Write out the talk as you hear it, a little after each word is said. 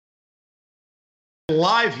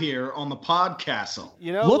Live here on the Podcastle.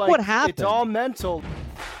 You know, look what happened. It's all mental.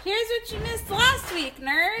 Here's what you missed last week,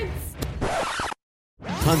 nerds.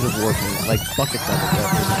 Tons of war paint, like buckets of it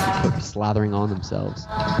that they just slathering on themselves.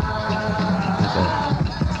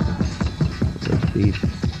 So beef,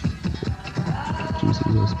 juicy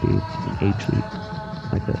roast beef, an A-treat,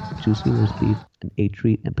 like a juicy roast beef, an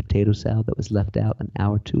A-treat, and potato salad that was left out an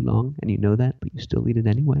hour too long, and you know that, but you still eat it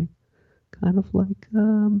anyway. Kind of like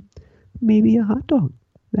maybe a hot dog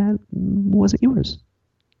that wasn't yours.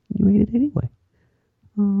 You ate it anyway.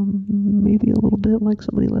 Maybe a little bit like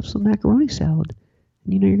somebody left some macaroni salad,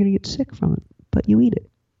 and you know you're going to get sick from it, but you eat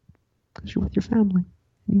it because you're with your family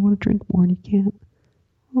and you want to drink more and you can't.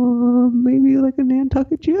 Maybe like a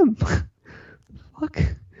Nantucket Gym. Fuck.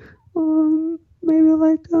 Maybe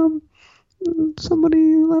like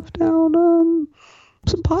somebody left out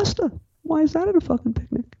some pasta. Why is that at a fucking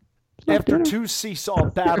picnic? After two seesaw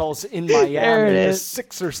battles in Miami, the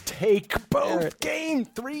Sixers take both game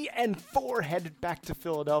 3 and 4, headed back to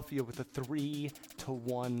Philadelphia with a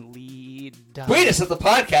 3-1 lead. Tweet us at the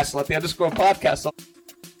Podcastle at the _Podcastle.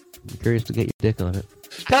 I'm curious to get your dick on it.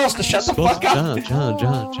 Tell us to shut the fuck up.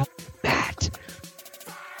 John. Matt.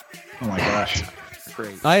 Oh my gosh.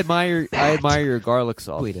 Great. I admire your garlic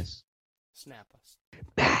sauce. Tweet us. Snap us.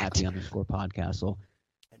 At the _Podcastle.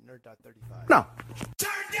 Nerd.35. No.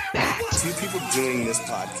 Two people doing this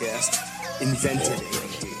podcast invented it.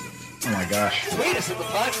 Oh my gosh. Tweet us at the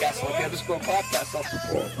Podcastle at the _Podcastle.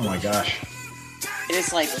 Oh my gosh. It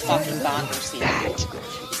is like fucking bonkers here.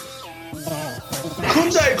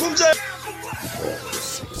 Kumse!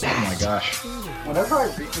 Oh my gosh. Whenever I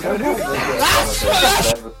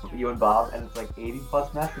read with you and Bob, and it's like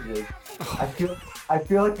 80+ messages, I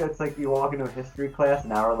feel like it's like you walk into a history class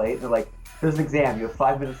an hour late, and they're like, "There's an exam. You have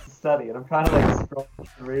 5 minutes to study," and I'm trying to like scroll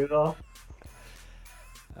and read it all.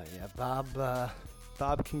 Yeah,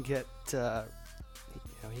 Bob can get,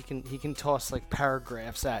 he can toss like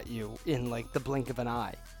paragraphs at you in like the blink of an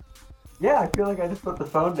eye. Yeah, I feel like I just put the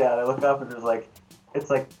phone down. I look up and there's like, it's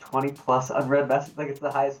like 20+ unread messages. Like it's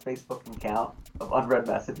the highest Facebook count of unread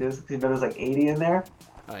messages. Because you know there's like 80 in there.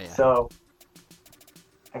 Oh yeah. So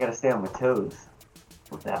I gotta stay on my toes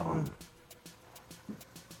with that one.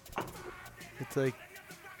 It's like,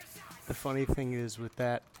 the funny thing is with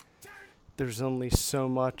that, there's only so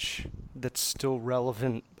much that's still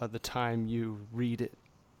relevant by the time you read it.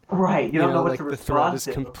 Right, you don't know what like to the thread respond is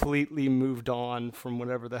to. completely moved on from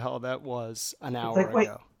whatever the hell that was an hour like,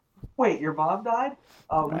 ago. Wait, your mom died?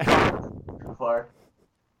 Oh, Clark.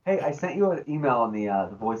 Hey, I sent you an email on the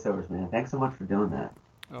voiceovers, man. Thanks so much for doing that.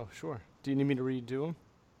 Oh, sure. Do you need me to redo them?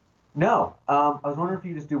 No. I was wondering if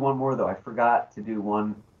you could just do one more, though. I forgot to do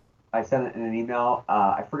one. I sent it in an email.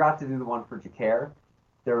 I forgot to do the one for Jakare.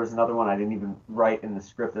 There was another one I didn't even write in the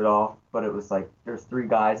script at all, but it was like there's 3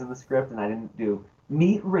 guys in the script, and I didn't do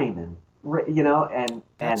Meet Raymond, and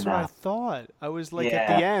That's what I thought. I was like,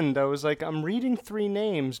 at the end, I was like, I'm reading 3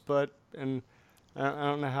 names, and I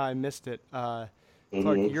don't know how I missed it. Clark,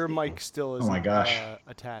 your mic still is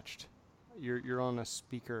attached. You're on a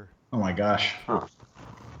speaker. Oh my gosh. Huh.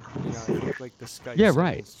 I think like the Skype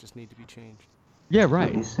settings just need to be changed. Yeah, right.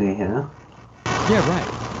 Let me see here. Yeah, right.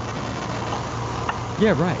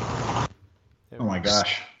 Yeah, right. Oh my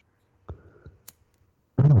gosh.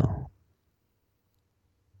 Oh.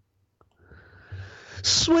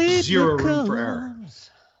 Sweet Zero room for error.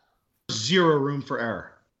 Zero room for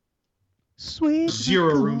error. Sweet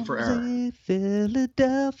Zero room for error.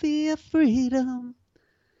 Philadelphia freedom.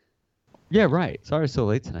 Yeah, right. Sorry so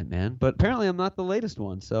late tonight, man. But apparently I'm not the latest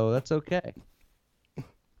one, so that's okay.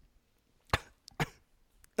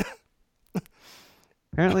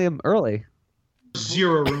 Apparently I'm early.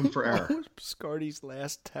 Zero room for error. What was Scardy's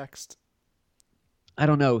last text? I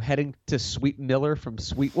don't know, heading to Sweet Miller from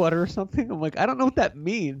Sweetwater or something? I'm like, I don't know what that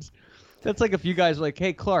means. That's like if you guys are like,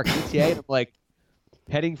 hey, Clark, ETA, and I'm like,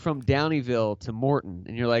 heading from Downeyville to Morton.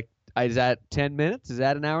 And you're like, is that 10 minutes? Is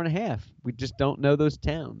that an hour and a half? We just don't know those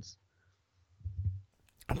towns.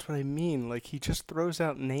 That's what I mean. Like, he just throws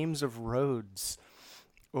out names of roads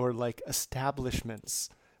or, like, establishments.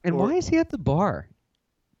 And why is he at the bar?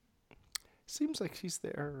 Seems like he's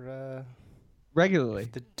there regularly.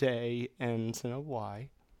 The day ends in a Y.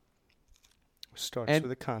 Starts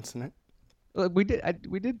with a consonant. We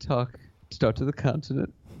did talk. Start to the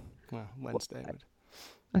consonant. Well, Wednesday.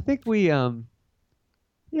 I think we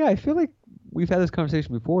I feel like we've had this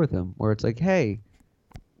conversation before with him where it's like, hey,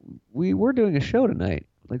 we're doing a show tonight.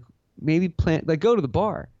 Like maybe go to the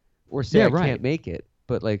bar or say I can't make it,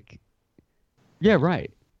 but like, yeah,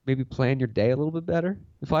 right. Maybe plan your day a little bit better.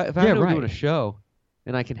 If I know we're doing a show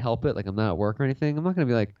and I can help it, like I'm not at work or anything, I'm not gonna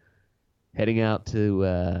be like, heading out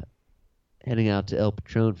to El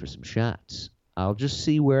Patron for some shots. I'll just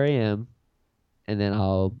see where I am, and then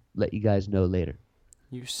I'll let you guys know later.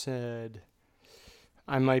 You said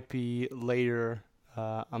I might be later.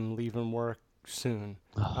 I'm leaving work soon.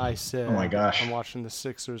 I said, oh my gosh, I'm watching the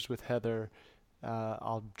Sixers with Heather.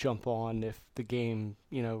 I'll jump on if the game,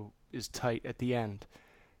 is tight at the end.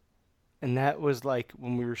 And that was like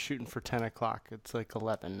when we were shooting for 10 o'clock. It's like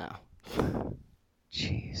 11 now.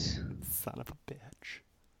 Jeez. Son of a bitch.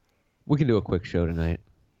 We can do a quick show tonight.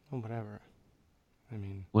 Oh, whatever. I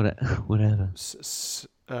mean... Whatever.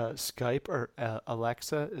 Skype or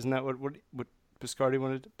Alexa? Isn't that what Biscardi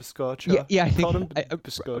wanted? Biscoccio? Yeah, I think... called him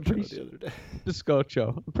Biscoccio the other day.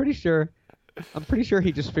 Biscoccio. I'm pretty sure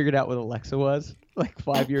he just figured out what Alexa was, like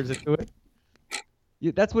 5 years into it.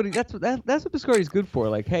 Yeah, that's what Biscardi's good for.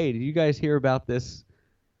 Like, hey, did you guys hear about this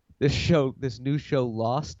new show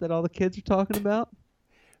Lost that all the kids are talking about?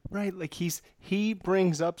 Right, like he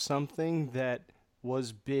brings up something that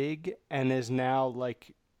was big and is now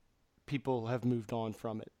like people have moved on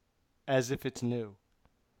from it, as if it's new.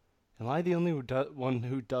 Am I the only one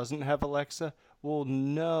who doesn't have Alexa? Well,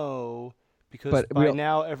 no, because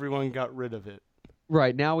now everyone got rid of it.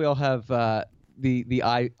 Right, now we all have the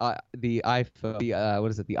iPhone, what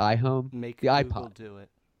is it? The iHome, Make the Google iPod. do it.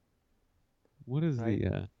 What is right?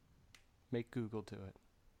 the? Make Google do it.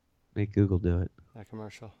 Make Google do it. That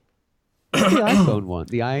commercial. The iPhone one,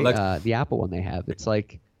 the Apple one they have. It's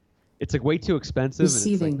like way too expensive and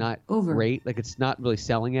it's like not great. Like it's not really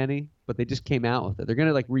selling any, but they just came out with it. They're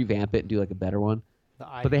gonna like revamp it and do like a better one.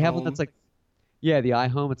 But they have one that's like, the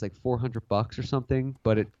iHome. It's like $400 or something,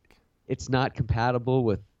 but it's not compatible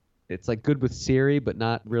with. It's like good with Siri, but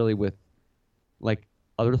not really with like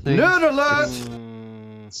other things. Nerd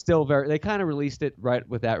alert! Still very. They kind of released it right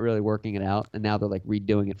without really working it out, and now they're like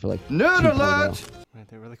redoing it for like Nerd alert! Right,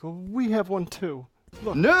 they were like, well, we have one too.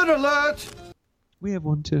 Look. Nerd alert! We have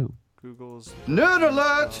one too. Google's Nerd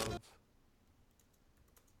alert!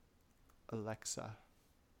 Alexa.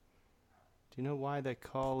 Do you know why they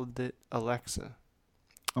called it Alexa?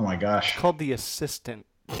 Oh my gosh. It's called the assistant.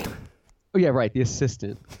 Oh yeah, right, the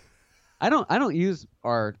assistant. I don't use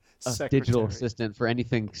our digital assistant for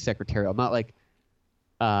anything secretarial. I'm not like,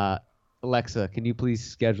 Alexa, can you please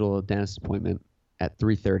schedule a dentist appointment at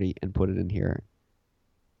 3:30 and put it in here?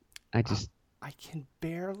 I can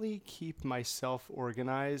barely keep myself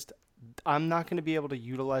organized. I'm not going to be able to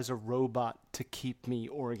utilize a robot to keep me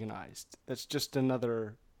organized. That's just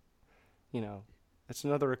another, that's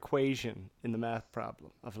another equation in the math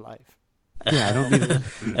problem of life. Yeah, I don't need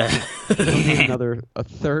a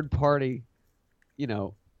third party,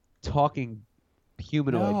 talking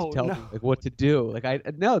humanoid to tell me like what to do. Like I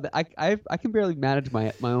can barely manage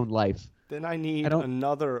my own life. Then I need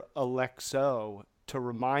another Alexo to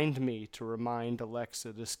remind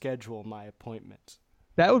Alexa to schedule my appointments.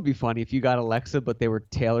 That would be funny if you got Alexa, but they were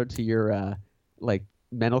tailored to your like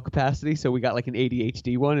mental capacity. So we got like an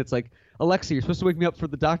ADHD one. It's like, Alexa, you're supposed to wake me up for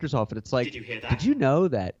the doctor's office. It's like, did you know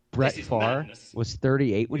that Brett Favre was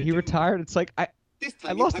 38 when he retired? It's like, I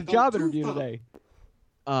lost a job interview today.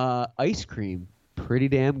 Ice cream, pretty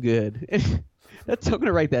damn good. I'm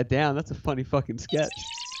gonna write that down. That's a funny fucking sketch.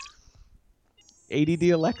 ADD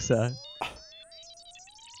Alexa.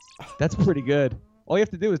 That's pretty good. All you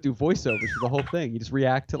have to do is do voiceovers for the whole thing. You just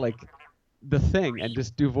react to like the thing and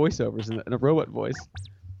just do voiceovers in a robot voice.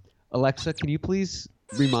 Alexa, can you please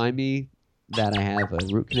remind me that I have a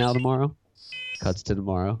root canal tomorrow? Cuts to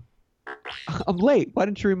tomorrow. I'm late. Why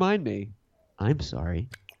didn't you remind me? I'm sorry.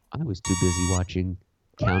 I was too busy watching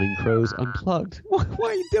Counting Crows Unplugged. Why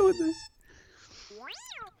are you doing this?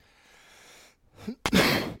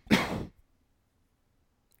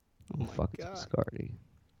 Oh fuck Biscardi.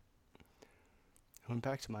 I went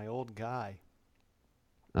back to my old guy.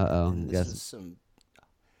 Uh-oh. This is some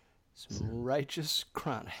righteous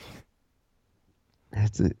chronic.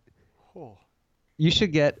 That's it. Oh. You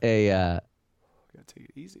should get a gotta take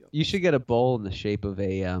it easy. You should get a bowl in the shape of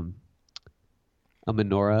a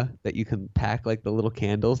menorah that you can pack like the little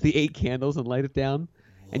candles, the 8 candles, and light it down.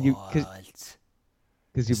 And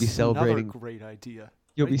because you'll be celebrating. Another great idea.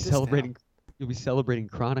 You'll be celebrating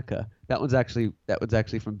Chronica. That was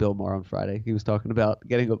actually from Bill Maher on Friday. He was talking about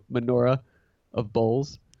getting a menorah of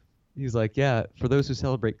bowls. He's like, yeah, for those who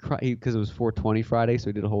celebrate, because it was 420 Friday, so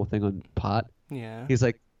he did a whole thing on pot. Yeah. He's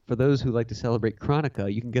like, for those who like to celebrate Chronica,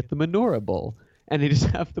 you can get the menorah bowl, and they just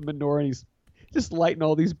have the menorah, and he's just lighting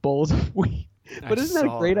all these bowls of weed. But isn't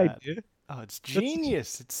that a great idea? Oh, it's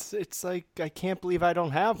genius! It's like I can't believe I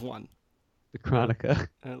don't have one. The Chronica.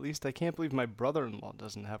 And at least I can't believe my brother-in-law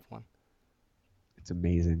doesn't have one. It's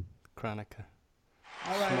amazing. Chronica.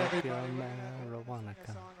 All right, Smoke everybody. your We're gonna marijuana. sing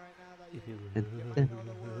a song right now that If you And- really,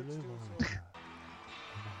 really want to.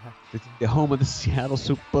 It's the home of the Seattle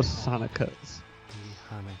Supersonicas.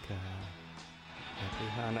 Happy Hanukkah. Happy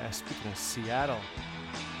Hanukkah. Speaking of Seattle,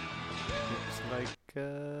 looks like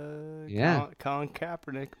Yeah. Colin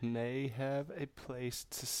Kaepernick may have a place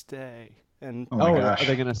to stay. And Oh my gosh. Are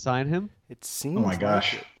they going to sign him? it seems Oh my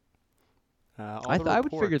gosh. like it. I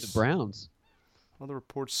would figure the Browns. All the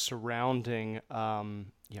reports surrounding,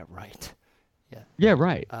 yeah, right. Yeah,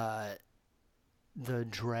 right. The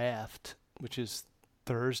draft, which is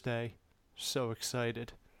Thursday. So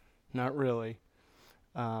excited. Not really.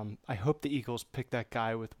 I hope the Eagles pick that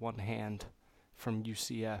guy with one hand from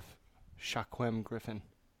UCF, Shaquem Griffin.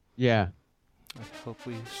 Yeah. I hope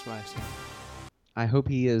we slice him. I hope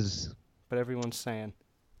he is But everyone's saying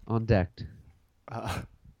on deck. that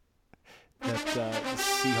the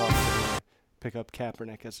Seahawks are going to pick up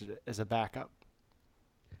Kaepernick as a backup.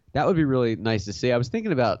 That would be really nice to see. I was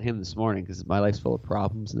thinking about him this morning because my life's full of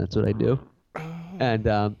problems, and that's what I do.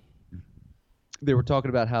 And they were talking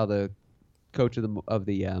about how the coach of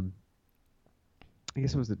the I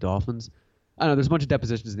guess it was the Dolphins. I don't know. There's a bunch of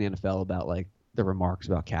depositions in the NFL about like the remarks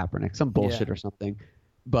about Kaepernick, some bullshit or something.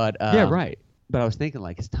 But yeah, right. But I was thinking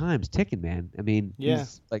like his time's ticking, man. I mean,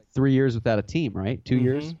 he's like 3 years without a team, right? 2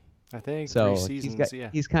 years. I think So 3 seasons.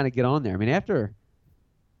 he's kind of get on there. I mean, after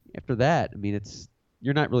that, I mean,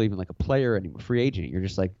 you're not really even like a player anymore, free agent. You're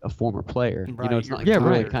just like a former player. Right, You know, it's you're not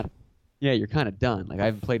right. retired. Kind of. Yeah, you're kind of done. Like I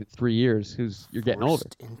haven't played in 3 years. You're getting older.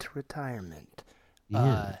 Forced into retirement.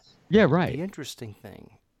 Yeah. Yeah, right. The interesting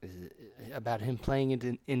thing about him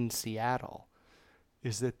playing in Seattle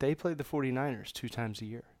is that they play the 49ers 2 times a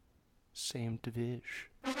year. Same division.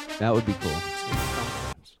 That would be cool. Same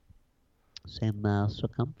conference. Same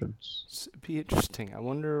circumference. It'd be interesting. I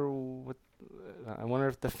wonder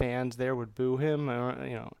if the fans there would boo him.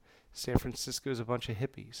 San Francisco's a bunch of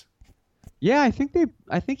hippies. Yeah, I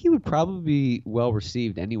think he would probably be well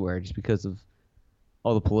received anywhere just because of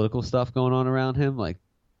all the political stuff going on around him. Like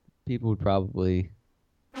people would probably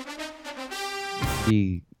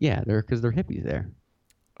be because they're hippies there.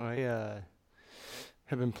 I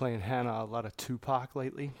have been playing Hannah a lot of Tupac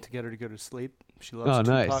lately to get her to go to sleep. She loves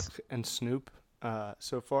nice. Tupac and Snoop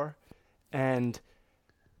so far. And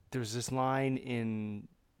there's this line in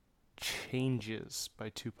Changes by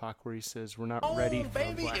Tupac where he says, "We're not ready for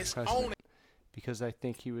a black president." Because I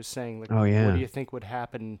think he was saying, like, what do you think would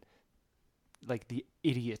happen, like, the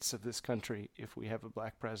idiots of this country if we have a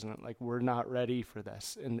black president? Like, we're not ready for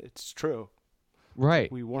this. And it's true. Right.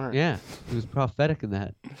 We weren't. Yeah. He was prophetic in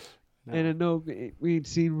that. No. And we'd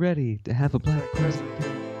seem ready to have a black president.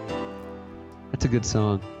 That's a good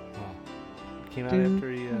song. Well, it came out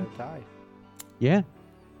after he died. Yeah.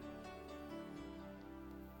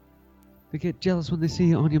 They get jealous when they see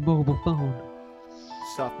you on your mobile phone.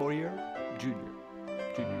 Sophomore year? Junior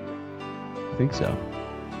year. I think so.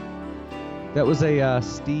 That was a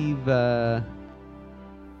Steve. No,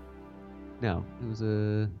 it was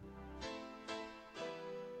a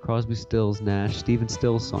Crosby, Stills, Nash, Stephen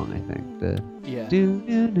Stills song, I think. The The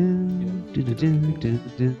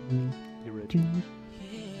original.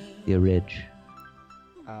 The Ridge.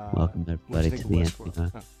 Welcome everybody to the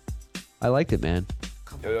end. I liked it, man.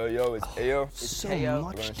 Yo, it's Ayo. So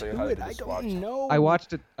much to it. I don't know. I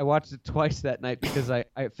watched it twice that night because I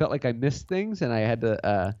felt like I missed things and I had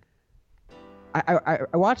to.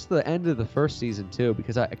 I watched the end of the first season too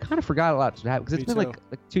because I kind of forgot a lot to happen because it's been like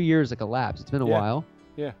 2 years elapsed. It's been a while.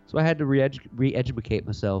 Yeah. So I had to re-educate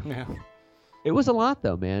myself. Yeah. It was a lot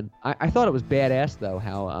though, man. I thought it was badass though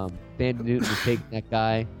how Van Newton was taking that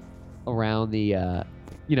guy around the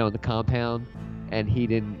the compound and he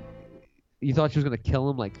didn't. You thought she was gonna kill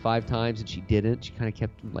him like 5 times and she didn't. She kind of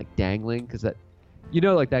kept him like dangling because that,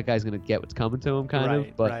 like that guy's gonna get what's coming to him kind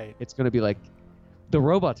of. But it's gonna be like, the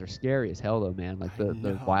robots are scary as hell though, man. Like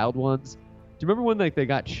the wild ones. Do you remember when like they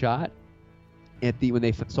got shot when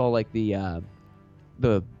they saw like the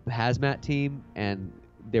hazmat team and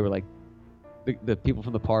they were like the people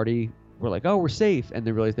from the party were like, oh, we're safe, and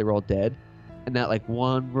they realized they were all dead, and that like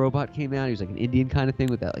one robot came out. He was like an Indian kind of thing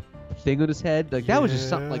with that like thing on his head. Like that was just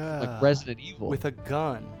something like Resident Evil with a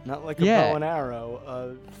gun, not like a bow and arrow,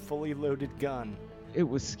 a fully loaded gun. It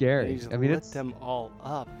was scary. I mean, lit them all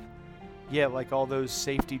up. Yeah, like all those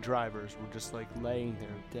safety drivers were just like laying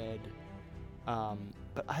there dead.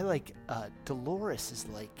 But I like Dolores is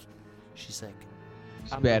like, she's like,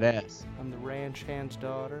 she's badass. I'm the ranch hand's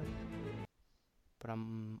daughter, but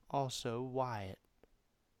I'm also Wyatt.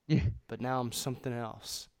 Yeah. But now I'm something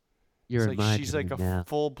else. She's like a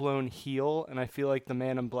full-blown heel, and I feel like the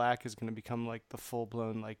Man in Black is going to become like the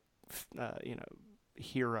full-blown like,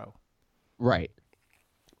 hero. Right.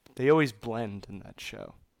 They always blend in that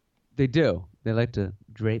show. They do. They like to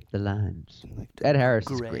drape the lines. Ed Harris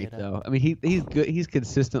is great, though. I mean, he's good. He's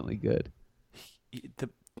consistently good.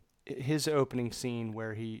 His opening scene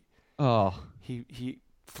where he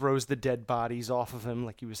throws the dead bodies off of him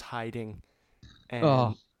like he was hiding,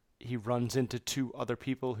 and he runs into two other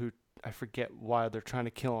people who I forget why they're trying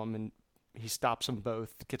to kill him, and he stops them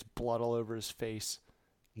both. Gets blood all over his face.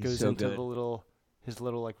 Goes into his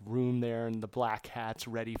little like room there, and the black hat's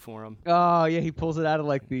ready for him. Oh yeah, he pulls it out of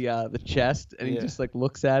like the chest, and he just like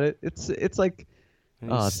looks at it. It's like,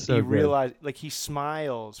 it's so he good. realized, like, he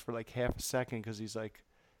smiles for like half a second because he's like,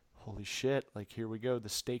 holy shit, like, here we go, the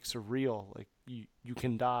stakes are real, like you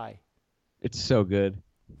can die. It's so good.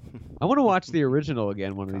 I want to watch the original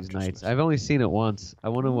again one of these nights. I've only seen it once. I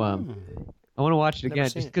want to watch it again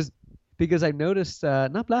just because I noticed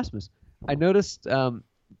not blasphemous. I noticed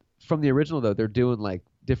from the original, though, they're doing like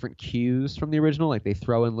different cues from the original. Like they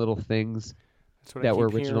throw in little things that were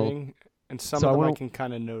original. Hearing, and some of them I can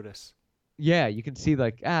kind of notice. Yeah, you can see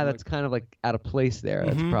like, that's kind of like out of place there.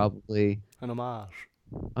 That's probably an homage.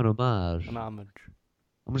 An homage. An homage.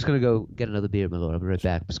 I'm just going to go get another beer, my lord. I'll be right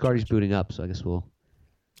back. Biscardi's booting up, so I guess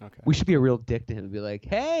we should be a real dick to him and be like,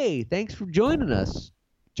 hey, thanks for joining us.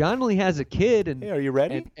 John only has a kid. And hey, are you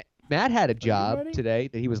ready? And Matt had a job today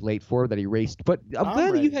that he was late for, that he raced. But I'm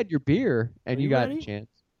glad that you had your beer and you got a chance.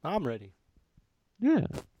 I'm ready. Yeah.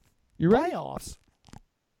 You ready?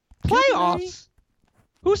 Playoffs?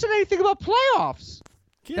 Who said anything about playoffs?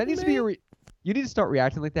 That needs to be you need to start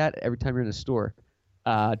reacting like that every time you're in a store.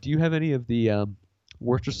 Do you have any of the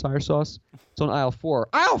Worcestershire sauce? It's on aisle 4.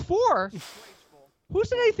 Aisle 4? Who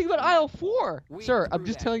said anything about aisle 4? Sir, I'm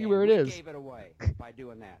just telling you where it is. We gave it away by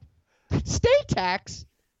doing that. State tax?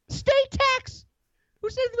 State tax? Who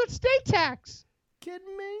said anything about state tax?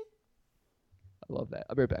 Kidding me? I love that.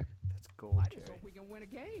 I'll be right back. That's gold. I just hope we can win a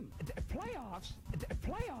game. Playoffs.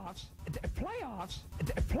 Playoffs. Playoffs.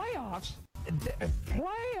 Playoffs.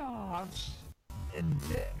 Playoffs.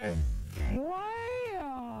 Playoffs.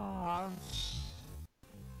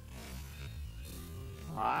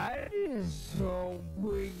 I just hope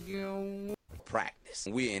we can practice.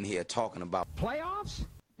 We're in here talking about playoffs.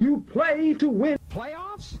 You play to win.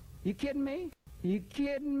 Playoffs? You kidding me? You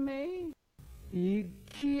kidding me? You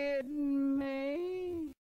kidding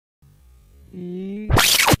me? You...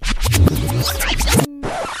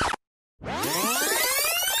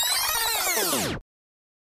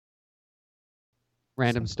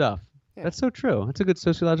 Random stuff. Yeah. That's so true. That's a good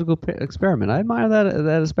sociological experiment. I admire that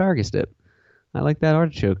asparagus dip. I like that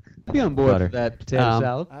artichoke. Be on board with that potato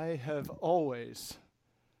salad. I have always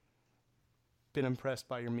been impressed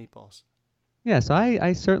by your meatballs. Yes,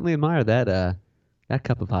 I certainly admire that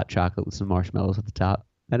cup of hot chocolate with some marshmallows at the top.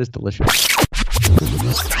 That is delicious.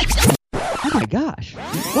 Oh my gosh.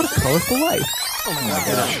 What a colorful life. Oh my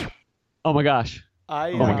gosh. Oh my gosh.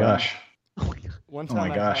 Oh my gosh. One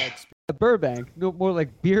time I had a Burbank, no more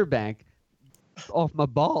like beer bank, off my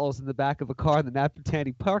balls in the back of a car in the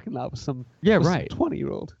Napatani parking lot with some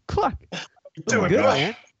 20-year-old. Clark. Doing good,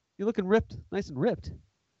 man. You're looking ripped, nice and ripped.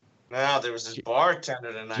 No, there was this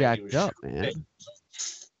bartender tonight. Jacked up, man.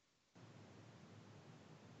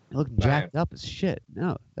 You're looking jacked up as shit.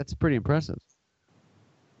 No, that's pretty impressive.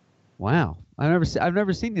 Wow, I've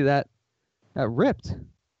never seen you that ripped.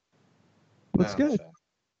 Looks good.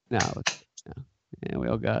 No, yeah, we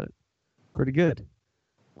all got it. Pretty good.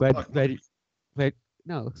 Glad.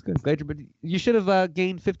 No, looks good. Glad but you should have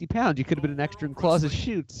gained 50 pounds. You could have been an extra in Claus's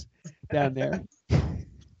Shoots down there.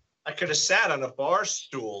 I could have sat on a bar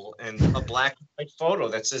stool in a black and white photo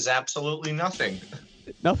that says absolutely nothing.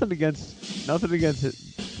 Nothing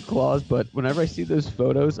against Claus, but whenever I see those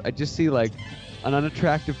photos, I just see like an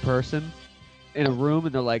unattractive person in a room,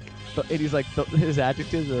 and they're like, and he's like, his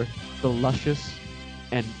adjectives are luscious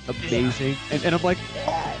and amazing, and I'm like,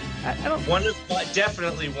 I don't.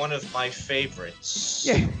 Definitely one of my favorites.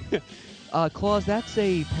 Yeah. Claus, that's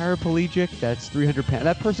a paraplegic. That's 300 pounds.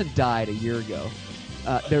 That person died a year ago.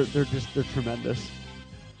 They're tremendous.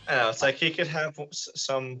 I know, it's like he could have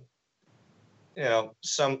some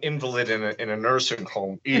invalid in a nursing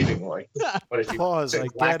home eating like. But if Claus, I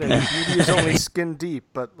get it. Beauty is only skin deep,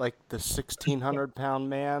 but like the 1,600-pound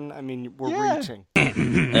man, I mean, we're reaching. I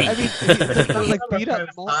mean, like beat up,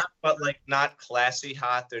 hot, but like not classy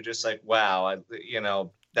hot. They're just like, wow,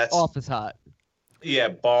 that's office hot. Yeah,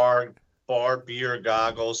 bar beer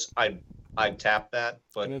goggles. I'd tap that,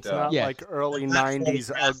 but and it's not like early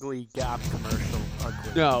 '90s ugly Gap commercial.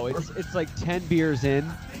 Ugly. No, it's like 10 beers in,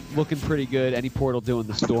 looking pretty good. Any portal doing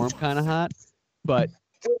the storm kind of hot, but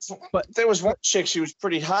there was one chick. She was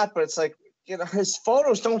pretty hot, but it's like his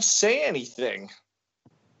photos don't say anything.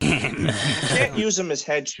 You can't use them as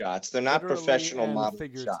headshots. They're not Literally professional and model shots.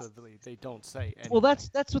 figuratively, they don't say anything. Well, that's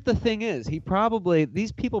what the thing is.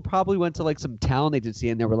 These people probably went to like some talent agency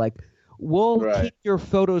and they were like, "We'll keep your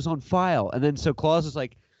photos on file." And then so Claus is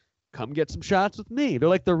like, "Come get some shots with me." They're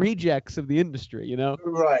like the rejects of the industry, you know?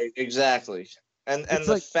 Right, exactly. And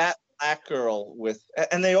the fat black girl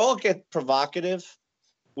and they all get provocative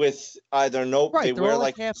with either they they're wear all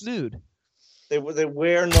like half nude. They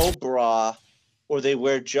wear no bra, or they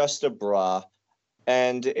wear just a bra,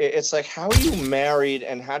 and it's like, how are you married,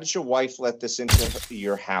 and how did your wife let this into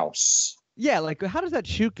your house? Yeah, like how does that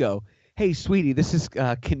shoot go? Hey, sweetie, this is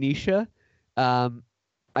Kanisha. I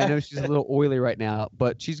know she's a little oily right now,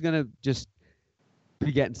 but she's gonna just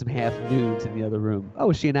be getting some half nudes in the other room.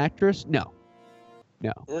 Oh, is she an actress? No.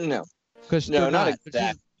 Because not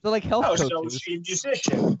exactly. They're like health coaches. So is she a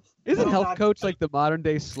musician? Isn't health coach like the modern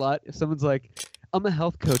day slut? If someone's like, "I'm a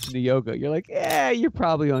health coach in the yoga," you're like, "Yeah, you're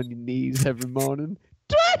probably on your knees every morning."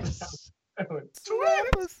 But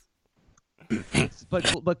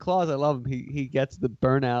Claus, I love him. He gets the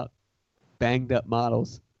burnout, banged up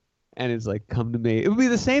models, and is like, "Come to me." It would be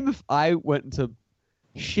the same if I went into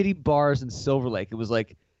shitty bars in Silver Lake. It was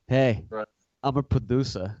like, "Hey, I'm a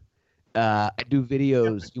producer. I do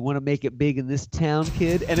videos. You want to make it big in this town,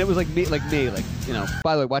 kid?" And it was like me, you know.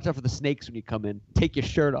 By the way, watch out for the snakes when you come in. Take your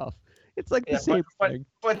shirt off. It's like the same thing.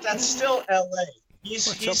 But that's still L.A. He's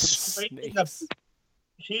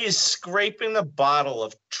scraping the bottle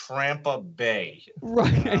of Trampa Bay.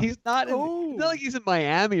 Right. He's not like he's in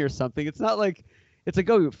Miami or something. It's not like it's like,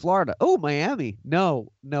 "Oh, Florida. Oh, Miami."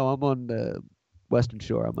 No, I'm on the Western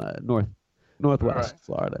Shore. I'm northwest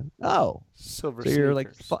Florida. Oh, Silver. So you're like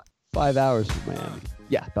 5 hours from Miami.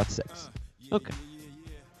 Yeah, about 6. Okay.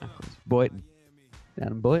 Boynton.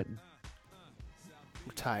 Down in Boynton.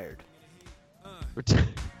 Retired.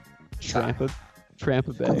 Trampa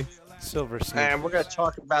Bay. Silver Snake. And we're going to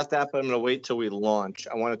talk about that, but I'm going to wait till we launch.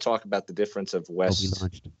 I want to talk about the difference of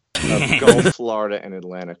Gulf Florida and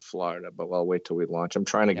Atlantic Florida, but I'll wait till we launch. I'm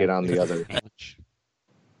trying to get on the other.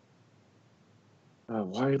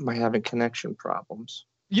 Why am I having connection problems?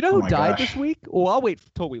 You know who died this week? Well, I'll wait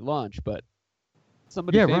till we launch, but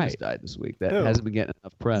somebody famous died this week that hasn't been getting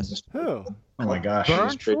enough press. Who? Oh my gosh.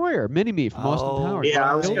 Vern Troyer, Mini-Me from Austin Powers. Yeah,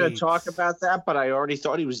 I was going to talk about that, but I already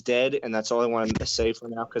thought he was dead, and that's all I wanted to say for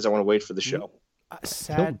now because I want to wait for the show.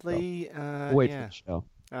 Sadly, wait for the show.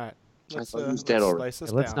 All right. He's dead already.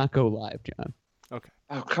 Let's not go live, John. Okay.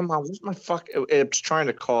 Oh, come on. Where's my fuck? It's trying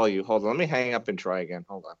to call you. Hold on. Let me hang up and try again.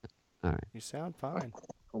 Hold on. All right. You sound fine.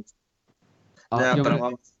 Yeah, but I'm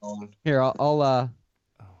on the phone. Here, I'll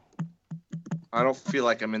I don't feel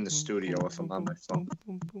like I'm in the studio if I'm on my phone.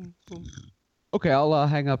 Okay, I'll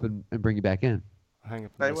hang up and bring you back in. I'll hang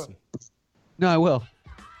up and listen. No, I will.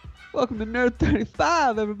 Welcome to Nerd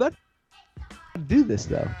 35, everybody. Do this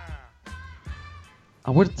though.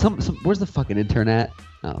 Oh, where's the fucking intern at?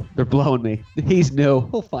 Oh, they're blowing me. He's new.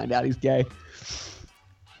 We'll find out he's gay.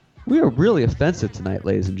 We are really offensive tonight,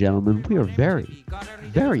 ladies and gentlemen. We are very,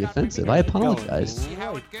 very offensive. I apologize.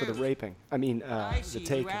 Right for the raping. I mean, the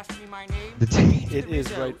taking. The taking. It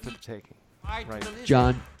is right for the taking. Right.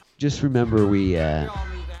 John, just remember we gotta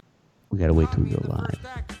wait till we go live.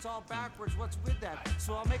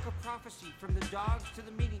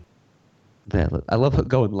 I love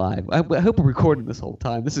going live. I hope we're recording this whole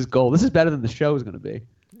time. This is gold. This is better than the show is going to be.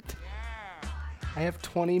 I have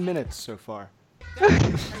 20 minutes so far.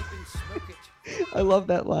 I love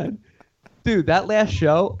that line. Dude, that last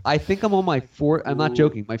show, I think I'm on my fourth, I'm not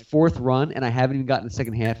joking, my fourth run, and I haven't even gotten the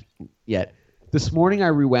second half yet. This morning I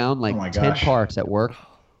rewound like 10 parts at work.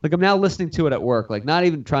 Like I'm now listening to it at work, like not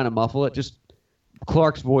even trying to muffle it, just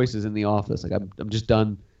Clark's voice is in the office. Like I'm just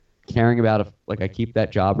done caring about if like I keep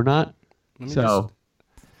that job or not. So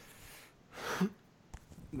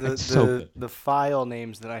the file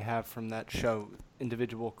names that I have from that show,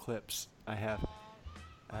 individual clips, I have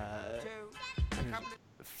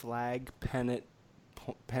flag pennant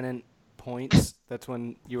points. That's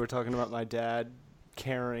when you were talking about my dad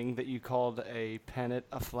caring that you called a pennant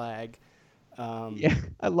a flag. Yeah,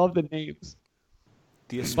 I love the names.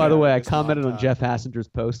 By the way, I commented on Jeff Hassinger's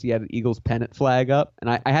post. He had an Eagles pennant flag up, and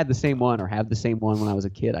I had the same one, or have the same one when I was a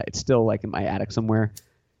kid. It's still like in my attic somewhere.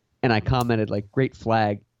 And I commented like, "Great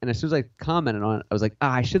flag." And as soon as I commented on it, I was like,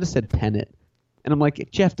 I should have said pennant. And I'm like,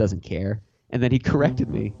 Jeff doesn't care. And then he corrected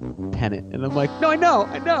me, pennant. And I'm like, no, I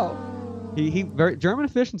know. He very German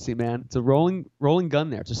efficiency, man. It's a rolling gun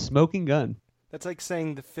there. It's a smoking gun. That's like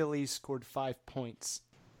saying the Phillies scored 5 points.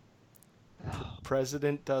 The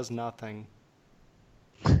president does nothing.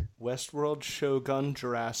 Westworld, Shogun,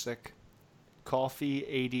 Jurassic. Coffee,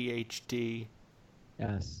 ADHD.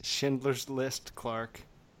 Yes. Schindler's List, Clark.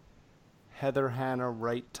 Heather Hannah,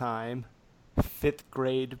 Right Time. 5th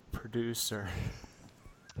grade producer.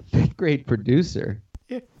 5th grade producer?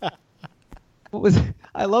 Yeah. What was it?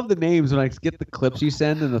 I love the names when I get the clips you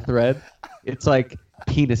send in the thread. It's like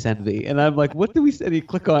penis envy. And I'm like, what do we say? And you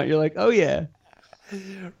click on it, you're like, oh yeah.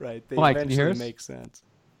 Right. They Mike, can you hear eventually us? make sense.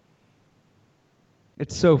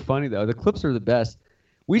 It's so funny though. The clips are the best.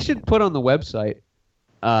 We should put on the website,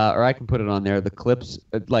 or I can put it on there, the clips,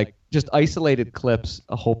 like just isolated clips,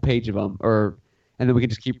 a whole page of them, and then we can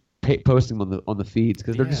just keep posting them on the feeds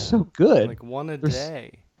because they're just so good. Like one a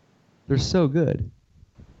day. They're so good.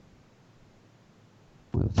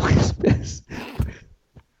 What the fuck is this?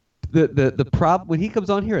 The problem when he comes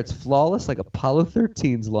on here, it's flawless, like Apollo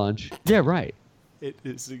 13's launch. Yeah, right. It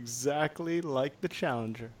is exactly like the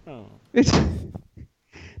Challenger. Oh. It's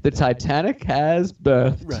the Titanic has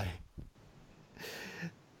birthed. Right.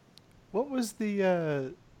 What was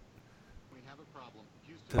the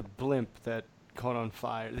blimp that caught on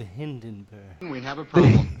fire? The Hindenburg. We have a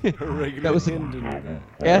problem. That was Hindenburg.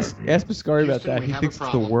 Ask Biscari about Houston, that. we He have thinks a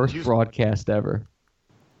it's the problem. worst Houston. broadcast ever.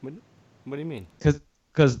 What do you mean?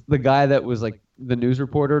 Because the guy that was like the news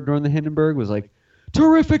reporter during the Hindenburg was like,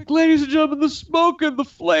 terrific, ladies and gentlemen, the smoke and the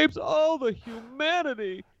flames, oh, the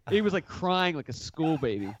humanity. He was like crying like a school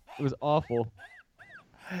baby. It was awful.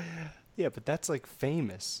 Yeah, but that's like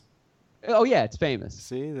famous. Oh, yeah, it's famous.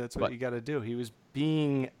 See, that's what you got to do. He was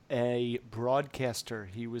being a broadcaster.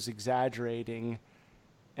 He was exaggerating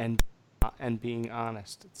and being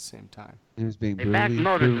honest at the same time. He was being They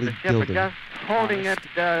backloaded the ship, gilded. just holding it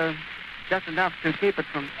just enough to keep it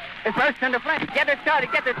from. It burst into flames. Get it started.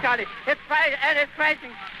 It's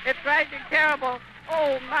crashing. It's crashing terrible.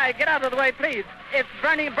 Oh my! Get out of the way, please. It's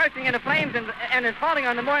bursting into flames, and it's falling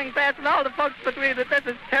on the mooring mast and all the folks between it. This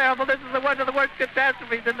is terrible. This is one of the worst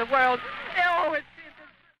catastrophes in the world. Oh, it's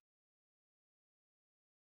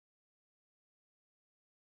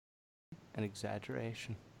An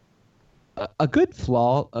exaggeration. A good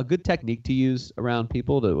flaw, a good technique to use around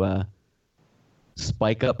people to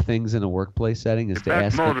spike up things in a workplace setting is to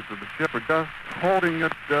ask them. of the ship are just holding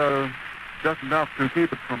it just enough to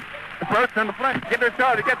keep it from. It bursts into flames. Get it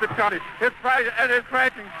started. It's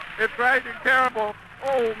crashing. It's crashing terrible.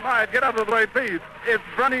 Oh my! Get out of the way, please. It's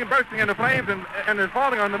bursting into flames, and it's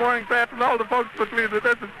falling on the mooring mast and all the folks between it.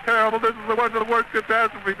 This is terrible. This is one of the worst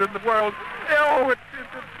catastrophes in the world. Oh, it's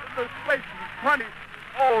the place is 20,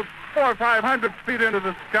 400 or 500 feet into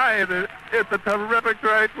the sky. It's a terrific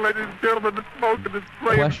crash, ladies and gentlemen. The smoke and the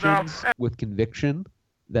flames now. Questions with conviction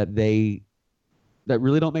that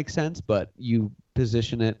really don't make sense, but you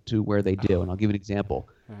position it to where they do. And I'll give you an example.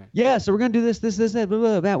 Right. Yeah, so we're going to do this, that, blah,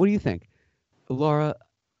 blah, blah. What do you think? Laura,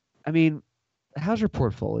 I mean, how's your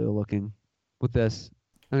portfolio looking with this?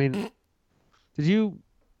 I mean, did you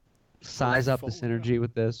size up the synergy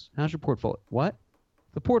with this? How's your portfolio? What?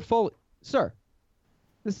 The portfolio. Sir,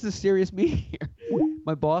 this is a serious meeting here.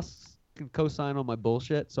 My boss can co-sign on my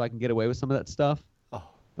bullshit so I can get away with some of that stuff. Oh.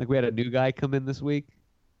 Like we had a new guy come in this week,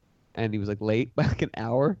 and he was like late by like an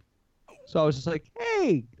hour. So I was just like,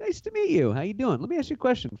 hey, nice to meet you. How you doing? Let me ask you a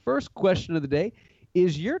question. First question of the day,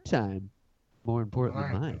 is your time more important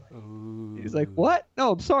than mine? Ooh. He's like, what?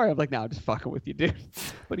 No, I'm sorry. I'm like, no, I'm just fucking with you, dude.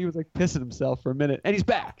 But he was like pissing himself for a minute, and he's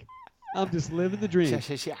back. I'm just living the dream.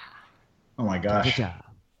 Oh my gosh. All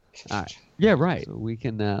right. Yeah, right. So we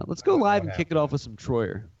can let's go live and kick it off with some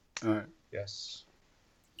Troyer. All right. Yes.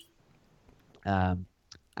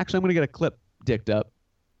 Actually, I'm gonna get a clip dicked up.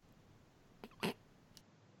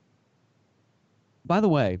 By the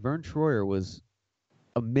way, Vern Troyer was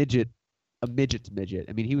a midget's midget.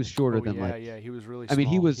 I mean, he was shorter than he was really I mean,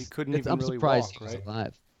 he small. was. He couldn't even I'm really surprised walk, he was right?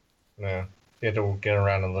 alive. No. He had to get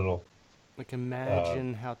around a little Like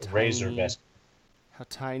imagine how razor tiny, vest. how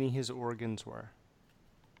tiny his organs were.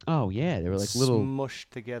 Oh yeah, they were like little. Smushed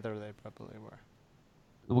together. They probably were.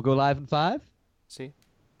 We'll go live in 5, See,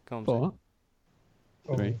 Combs. 4,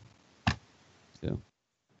 3, 2.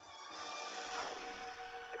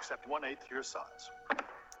 Except 1/8 your size.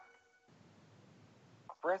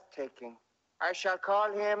 breathtaking. I shall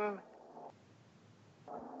call him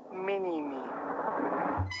Mini-Me.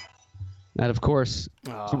 And of course,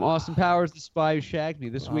 from Austin Powers, The Spy Who Shagged Me,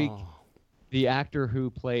 this week, the actor who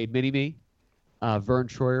played Mini-Me, Vern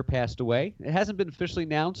Troyer, passed away. It hasn't been officially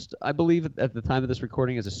announced, I believe, at the time of this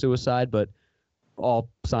recording as a suicide, but all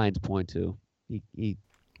signs point to he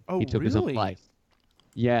took his own life.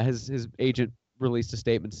 Yeah, his agent released a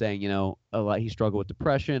statement saying, he struggled with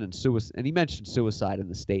depression and suicide, and he mentioned suicide in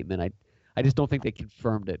the statement. I just don't think they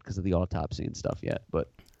confirmed it because of the autopsy and stuff yet, but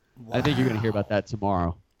I think you're going to hear about that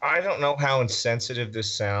tomorrow. I don't know how insensitive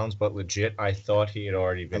this sounds, but legit, I thought he had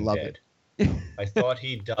already been dead. I thought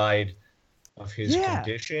he died of his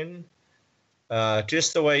condition.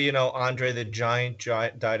 Just the way, Andre the Giant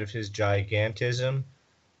died of his gigantism.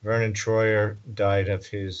 Vernon Troyer died of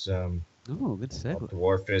his good segue.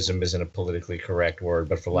 Dwarfism isn't a politically correct word,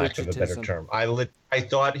 but for lack of a better term. I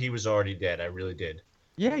thought he was already dead. I really did.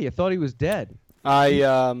 Yeah, you thought he was dead.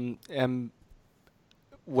 I am...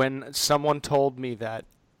 When someone told me that,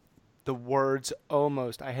 the words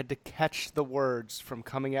almost... I had to catch the words from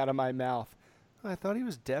coming out of my mouth. I thought he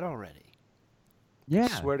was dead already. Yeah. I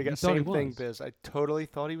swear to God, same thing, Biz. I totally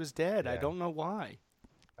thought he was dead. Yeah. I don't know why.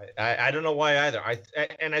 I don't know why either. I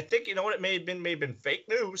think, what it may have been fake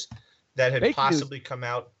news that had possibly come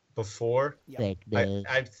out before. Fake news.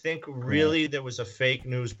 I think really there was a fake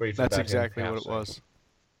news brief. That's exactly what it was.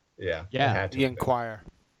 Yeah. Yeah. The Inquirer.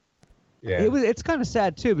 Yeah. It's kind of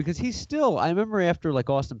sad too because he's still. I remember after like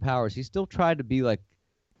Austin Powers, he still tried to be like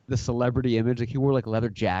the celebrity image. Like he wore like leather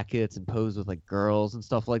jackets and posed with like girls and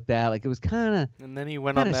stuff like that. Like it was kind of. And then he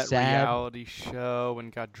went on that reality show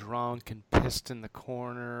and got drunk and pissed in the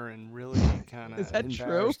corner and really kind of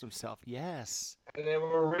embarrassed himself. Yes. And they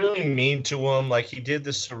were really mean to him. Like he did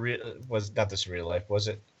the surreal. Was not the Surreal Life, was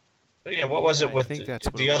it? But yeah. What was it with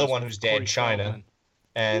the other one who's dead, China,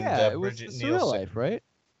 and it was Bridget the Surreal Nielsen? Life, right?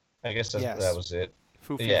 I guess that was it.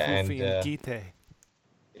 Fufi and Gite.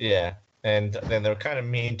 Yeah, and then they were kind of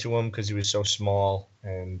mean to him because he was so small,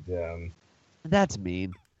 and that's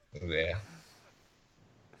mean. Yeah.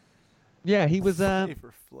 Yeah, he was.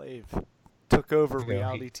 Flav took over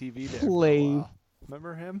reality TV there. Flav,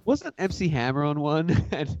 remember him? Wasn't MC Hammer on one?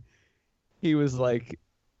 And he was like,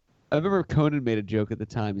 I remember Conan made a joke at the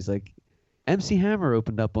time. He's like, MC Hammer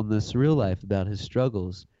opened up on the Surreal Life about his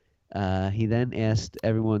struggles. He then asked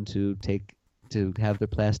everyone to have their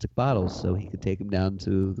plastic bottles so he could take them down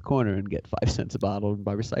to the corner and get 5 cents a bottle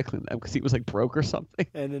by recycling them because he was like broke or something.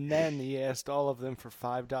 And then he asked all of them for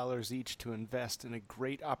 $5 each to invest in a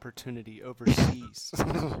great opportunity overseas.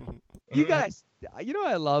 You guys, I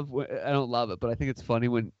love, I don't love it, but I think it's funny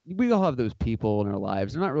when we all have those people in our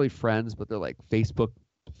lives. They're not really friends, but they're like Facebook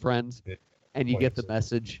friends. And you get the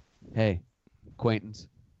message, hey, acquaintance,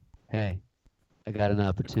 hey, I got an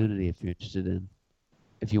opportunity if you're interested in,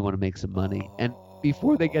 if you want to make some money. And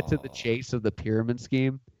before they get to the chase of the pyramid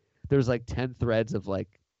scheme, there's like 10 threads of like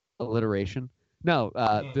alliteration. No,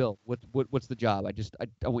 Bill, what's the job?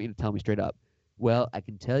 I want you to tell me straight up. Well, I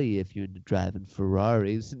can tell you if you're into driving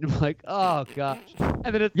Ferraris. And I'm like, oh gosh.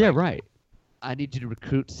 And then it's right. I need you to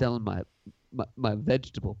recruit selling my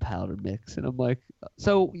vegetable powder mix. And I'm like,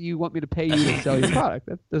 so you want me to pay you to sell your product?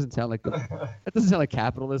 That doesn't sound like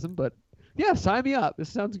capitalism, but yeah, sign me up. This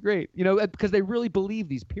sounds great. Because they really believe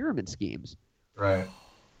these pyramid schemes. Right.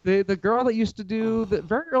 The girl that used to do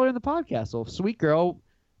very early in the Podcastle, sweet girl,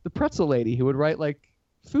 the pretzel lady who would write like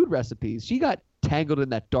food recipes. She got tangled in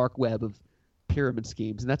that dark web of pyramid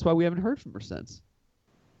schemes, and that's why we haven't heard from her since.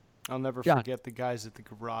 I'll never forget the guys at the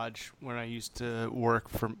garage when I used to work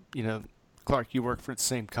for, Clark, you work for the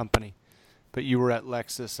same company, but you were at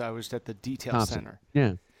Lexus. I was at the detail center.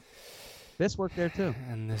 Yeah. This worked there too.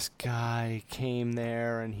 And this guy came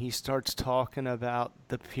there and he starts talking about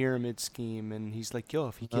the pyramid scheme, and he's like, yo,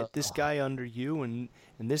 if you get this guy under you and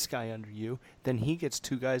this guy under you, then he gets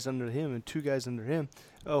 2 guys under him and 2 guys under him.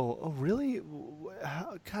 Oh, really?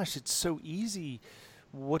 Gosh, it's so easy.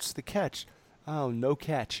 What's the catch? Oh, no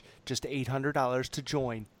catch. Just $800 to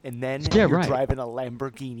join, and then you're driving a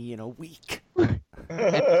Lamborghini in a week.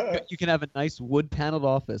 You can have a nice wood-paneled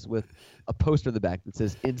office with a poster in the back that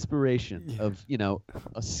says "Inspiration" of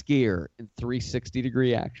a skier in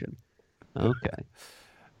 360-degree action. Okay.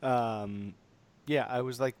 Yeah, I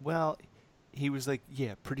was like, well, he was like,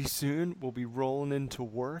 yeah, pretty soon we'll be rolling into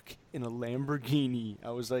work in a Lamborghini.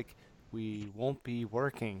 I was like, we won't be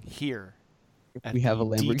working here. If we have a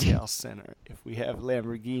Lamborghini detail center, if we have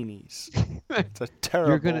Lamborghinis. It's a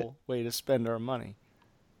terrible way to spend our money.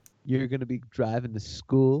 You're going to be driving to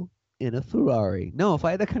school in a Ferrari. No, if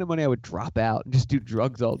I had that kind of money, I would drop out and just do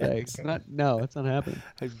drugs all day. It's not happening.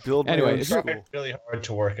 I build my own school. It's really hard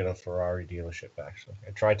to work at a Ferrari dealership, actually.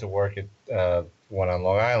 I tried to work at one on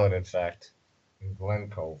Long Island, in fact, in Glen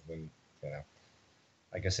Cove, and,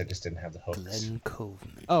 I guess I just didn't have the hooks. Glen Cove.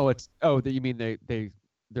 You mean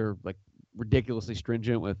they're like ridiculously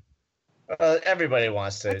stringent with. Everybody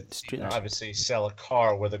wants to obviously sell a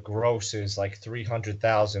car where the gross is like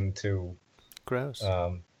 $300,000 to gross.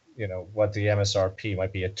 What the MSRP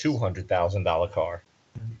might be, a $200,000 car.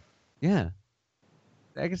 Yeah,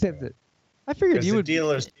 I guess I figured you would.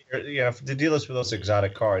 The dealers for those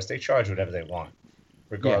exotic cars, they charge whatever they want,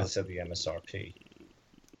 regardless of the MSRP.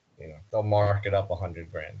 they'll mark it up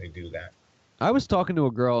 $100,000. They do that. I was talking to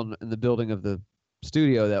a girl in the building of the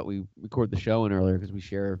studio that we record the show in earlier because we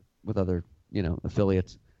share with other,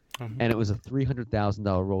 affiliates. Mm-hmm. And it was a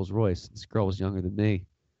 $300,000 Rolls Royce. This girl was younger than me.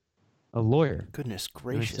 A lawyer. Goodness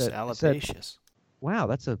gracious, I Alabacious. said, wow,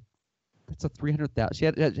 that's a $300,000. She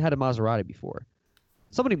had a Maserati before.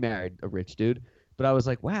 Somebody married a rich dude, but I was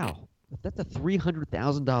like, wow, that's a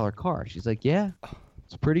 $300,000 car. She's like, yeah,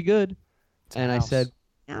 it's pretty good. And I said,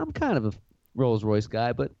 yeah, I'm kind of a Rolls Royce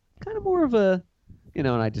guy, but kind of more of a, and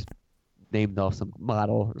I just named off some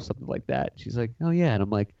model or something like that. She's like, oh yeah, and I'm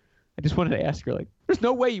like, I just wanted to ask her, like, there's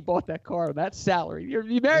no way you bought that car on that salary.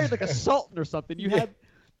 You married like a sultan or something. You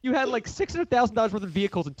had like $600,000 worth of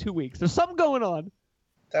vehicles in 2 weeks. There's something going on.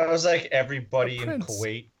 That was like everybody in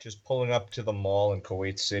Kuwait just pulling up to the mall in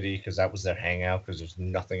Kuwait City because that was their hangout because there's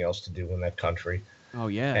nothing else to do in that country. Oh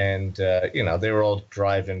yeah. And they were all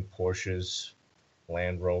driving Porsches,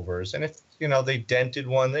 Land Rovers, and if they dented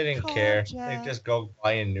one, they didn't care. They just go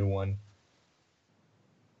buy a new one.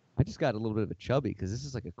 I just got a little bit of a chubby because this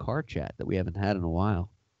is like a car chat that we haven't had in a while.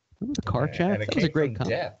 Remember the car chat? And it that was a great from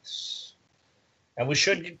deaths. And we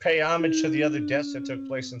should pay homage to the other deaths that took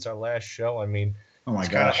place since our last show. I mean, it's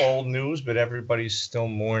kind of old news, but everybody's still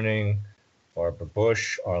mourning Barbara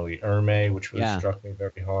Bush, Arlie Ermey, which really struck me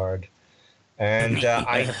very hard. And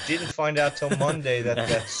I didn't find out till Monday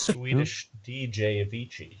that Swedish DJ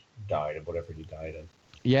Avicii died of whatever he died of.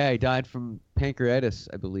 Yeah, he died from pancreatitis,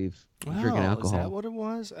 I believe. Drinking alcohol. Is that what it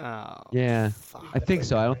was? Oh, yeah, fuck. I think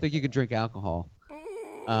so. I don't think you could drink alcohol.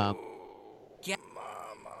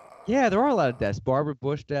 Yeah, there are a lot of deaths. Barbara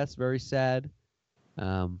Bush deaths, very sad.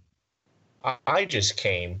 I just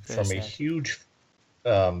came from a huge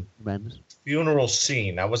funeral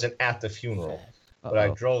scene. I wasn't at the funeral, but I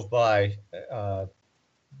drove by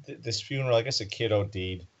this funeral. I guess a kid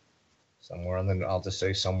OD'd somewhere on the. I'll just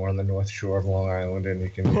say somewhere on the North Shore of Long Island, and you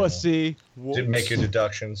can didn't make your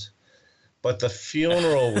deductions. But the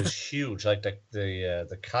funeral was huge. Like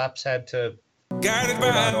the cops had to put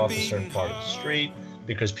on off a certain part of the street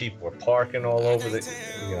because people were parking all over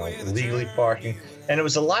illegally parking, and it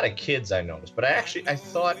was a lot of kids I noticed. But I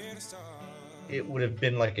thought it would have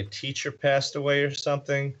been like a teacher passed away or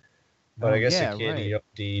something. But I guess a kid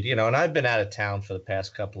OD'd, and I've been out of town for the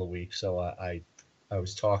past couple of weeks, so I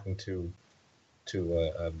was talking to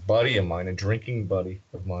a buddy of mine, a drinking buddy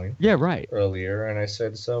of mine. Yeah, right. Earlier, and I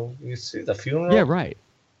said, "So you see the funeral? Yeah, right.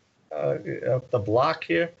 Up the block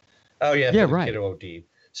here? Oh yeah, yeah, the right. kid who OD'd.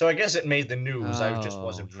 So I guess it made the news. I just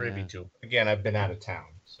wasn't privy to. Again, I've been out of town,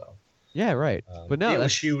 so. Yeah, right. But no, it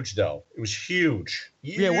was huge though. It was huge.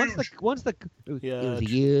 Yeah, once the it was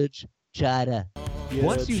huge. Chada.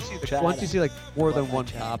 Once you see like more than one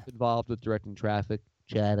cop involved with directing traffic,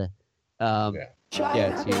 chada. Yeah,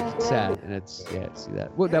 it's huge. It's sad, and it's see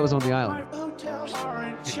that. Well, that was on the island. Hotels are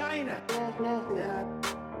in China.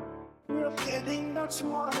 We're getting not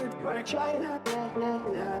smarted by China.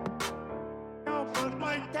 But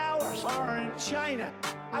my towers are in China.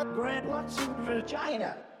 I grant lots of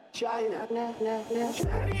vagina. China. They're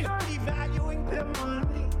devaluing their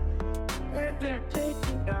money. And they're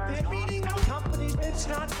beating out companies. It's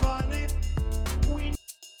not funny. We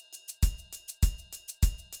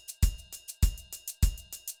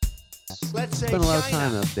Spent a lot of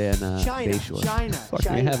time up there in Bayshore. Fuck,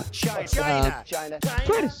 we haven't.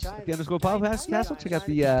 Tweet us at the _Podcastle. Check out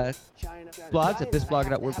the blogs at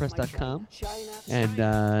thisblogger.wordpress.com and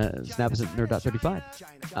snap us at nerd.35.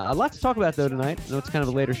 A lot to talk about though tonight. I know it's kind of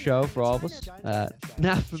a later show for all of us.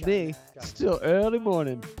 Not for me. Still early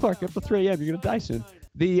morning. Fuck, up to 3 a.m. You're gonna die soon.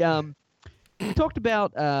 We talked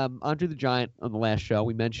about Andre the Giant on the last show.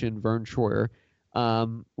 We mentioned Vern Troyer.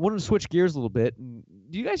 Wanted to switch gears a little bit.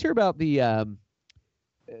 Do you guys hear about the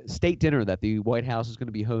state dinner that the White House is going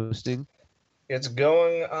to be hosting? It's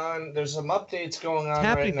going on. There's some updates going on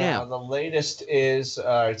right now. The latest is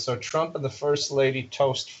so Trump and the First Lady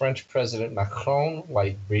toast French President Macron,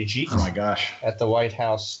 like Brigitte. Oh my gosh! At the White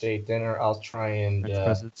House state dinner, I'll try and French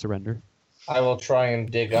President surrender. I will try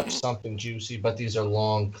and dig up something juicy, but these are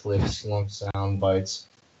long clips, long sound bites.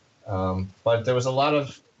 But there was a lot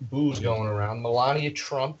of booze going around. Melania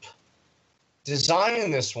Trump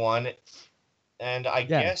designed this one, and I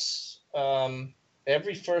guess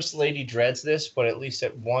every First Lady dreads this, but at least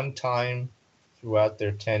at one time throughout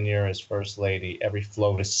their tenure as First Lady, every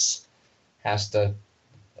FLOTUS has to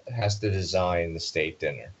design the state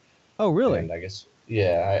dinner. Oh, really? And I guess,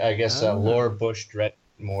 I guess Laura Bush dreaded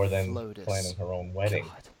more than planning her own wedding.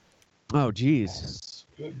 God. Oh, geez.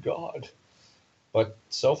 Good God. But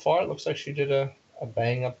so far, it looks like she did a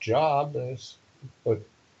bang-up job. But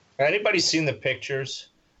anybody seen the pictures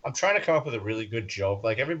I'm trying to come up with a really good joke.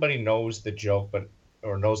 Like everybody knows the joke,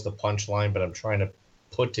 or knows the punchline, but I'm trying to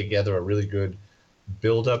put together a really good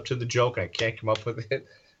build up to the joke. I can't come up with it.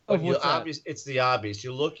 But it's the obvious.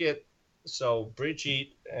 You look at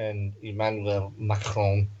Brigitte and Emmanuel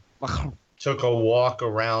Macron took a walk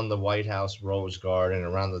around the White House Rose Garden,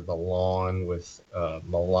 around the lawn with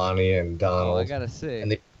Melania and Donald. Oh, I gotta say.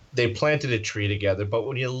 And they planted a tree together. But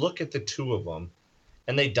when you look at the two of them,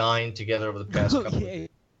 and they dined together over the past couple of days.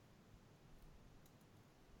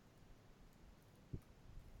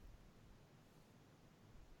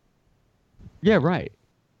 Yeah, right.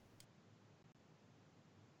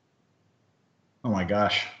 Oh my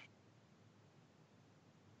gosh.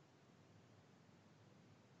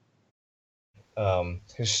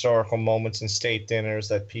 Historical moments in state dinners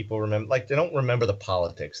that people remember. Like, they don't remember the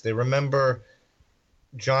politics. They remember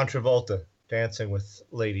John Travolta dancing with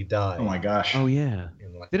Lady Di. Oh my gosh. Oh yeah.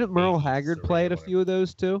 Didn't Merle Haggard play at a few of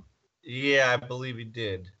those too? Yeah, I believe he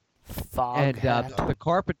did. And the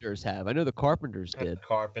Carpenters have. I know the Carpenters did. The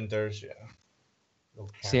Carpenters, yeah.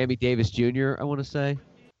 Sammy Davis Jr., I want to say.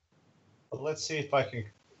 But let's see if I can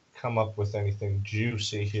come up with anything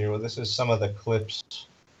juicy here. Well, this is some of the clips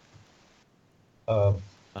of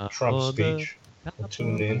Trump's speech. I'll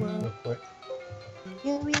tune in real quick.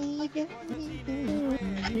 Like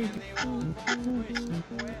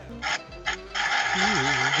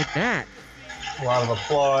that. A lot of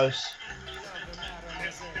applause.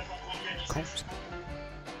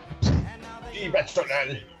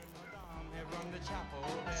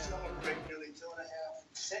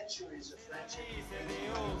 Centuries of friendship.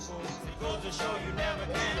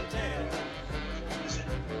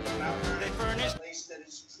 That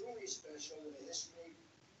is truly special in the history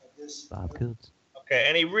of this. Bob Coons. Okay,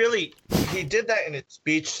 and he did that in his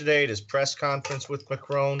speech today at his press conference with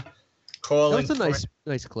Macron, calling. That's a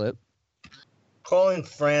nice clip. Calling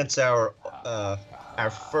France our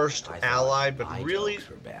first ally, but really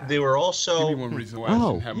they were also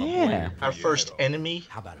our first enemy.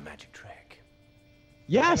 How about a magic trick?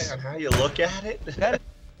 Yes. Depending on how you look at it.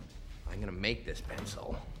 I'm gonna make this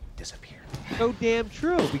pencil disappear. So damn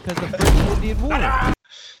true, because of French Indian War.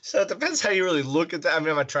 So it depends how you really look at that. I mean,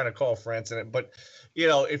 I'm not trying to call France in it, but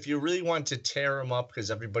if you really want to tear him up,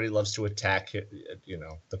 because everybody loves to attack,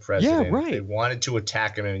 the president. Yeah, right. If they wanted to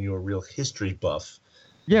attack him, and you're a real history buff.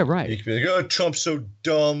 Yeah, right. You could be like, "Oh, Trump's so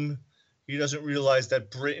dumb. He doesn't realize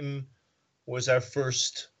that Britain was our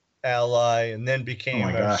first ally and then became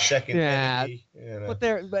our second enemy." But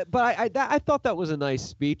I thought that was a nice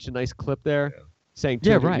speech, a nice clip there, saying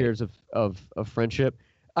 200 years of friendship.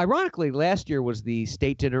 Ironically, last year was the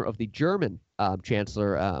state dinner of the German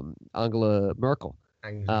Chancellor Angela Merkel,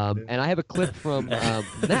 and I have a clip from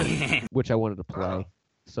that, which I wanted to play.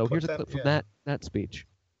 So here's a clip from that speech.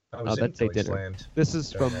 That state dinner. This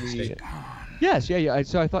is from the. Yes, yeah.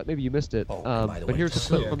 So I thought maybe you missed it. But here's a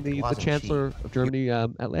clip from the Chancellor of Germany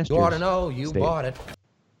at last year's. You ought to know. You bought it.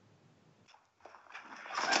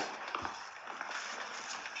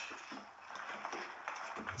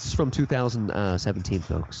 This is from 2017,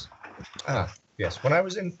 folks. Ah, yes. When I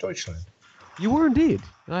was in Deutschland. You were indeed.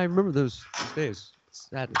 I remember those days.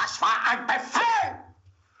 Sadly. Das war ein Befehl!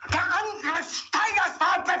 Der Angriffssteiger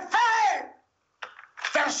war Befehl!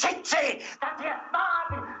 Wer schickt sie? Das wir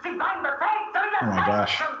waren! Sie waren befehlt zu Oh my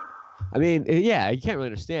gosh. I mean, yeah, you can't really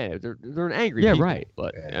understand it. They're an angry people, right.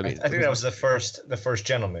 But I mean, I think that was the first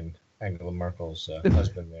gentleman, Angela Merkel's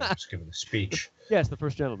husband, there was giving a speech. Yes, the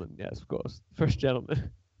first gentleman. Yes, of course, first gentleman.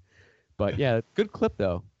 But yeah, good clip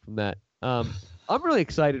though from that. I'm really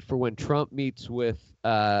excited for when Trump meets with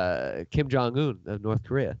Kim Jong-un of North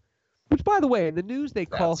Korea. Which, by the way, in the news they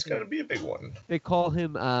call it's going to be a big one. They call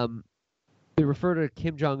him. They refer to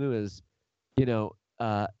Kim Jong-un as,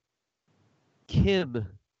 Kim,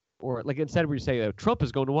 or like instead of where you say Trump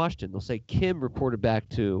is going to Washington, they'll say Kim reported back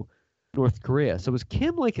to North Korea. So is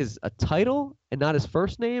Kim like a title and not his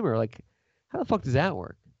first name, or like how the fuck does that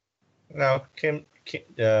work? No, Kim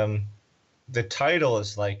the title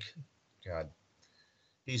is like, God,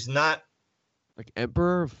 he's not like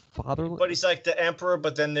emperor, fatherland. But he's like the emperor.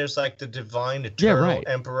 But then there's like the divine eternal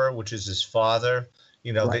emperor, which is his father.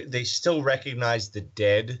 They still recognize the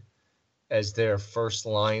dead as their first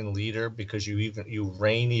line leader, because you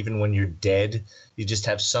reign even when you're dead. You just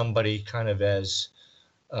have somebody kind of as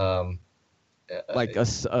like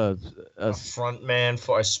a front man,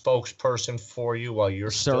 for a spokesperson for you while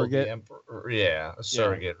you're still surrogate. the emperor. Yeah, a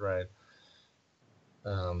surrogate, right?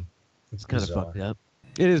 It's kind of fucked up.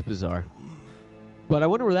 It is bizarre. But I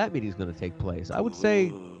wonder where that meeting's going to take place. I would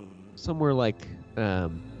say somewhere like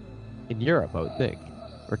in Europe, I would think,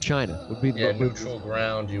 or China would be the neutral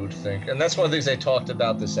ground, you would think. And that's one of the things they talked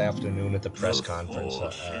about this afternoon at the press conference.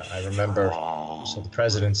 I remember, so the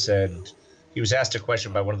president said, he was asked a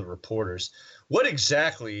question by one of the reporters, what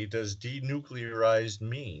exactly does denuclearized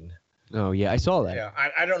mean? Oh, yeah, I saw that. Yeah,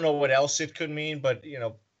 I don't know what else it could mean, but,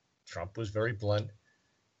 Trump was very blunt.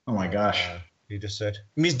 Oh, my gosh. He just said,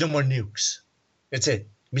 it means no more nukes. It's it. It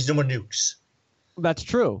means no more nukes. That's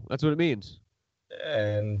true. That's what it means.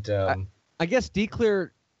 And I guess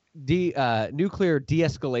nuclear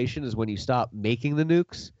de-escalation is when you stop making the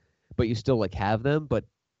nukes, but you still have them. But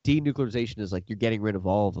denuclearization is you're getting rid of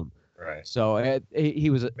all of them. Right. So he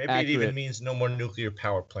was maybe accurate. It even means no more nuclear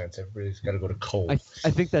power plants. Everybody's got to go to coal. I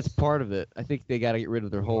think that's part of it. I think they got to get rid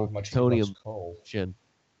of their whole plutonium shit.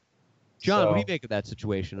 John, what do you make of that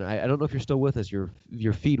situation? I don't know if you're still with us. Your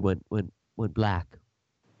feed went black.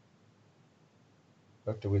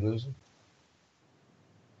 Did we lose him?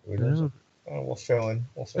 We'll fill in.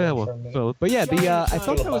 For a minute. But yeah, I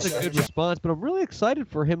thought that was a good response. But I'm really excited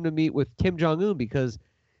for him to meet with Kim Jong-un because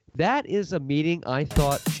that is a meeting I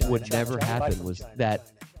thought would never happen. Was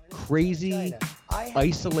that crazy,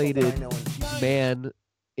 isolated man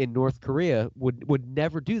in North Korea would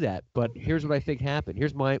never do that. But here's what I think happened.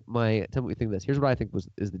 Here's my tell me what you think of this. Here's what I think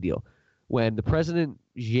is the deal. When the President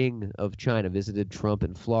Xi of China visited Trump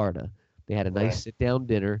in Florida, they had a nice sit-down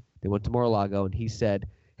dinner. They went to Mar-a-Lago, and he said,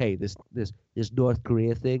 hey, this North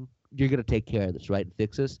Korea thing, you're going to take care of this, right, and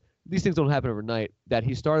fix this? These things don't happen overnight. That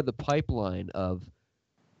he started the pipeline of,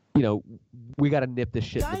 we got to nip this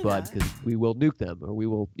shit in the bud because we will nuke them or we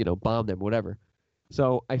will, bomb them, whatever.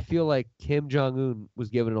 So I feel like Kim Jong-un was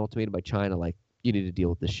given an ultimatum by China, you need to deal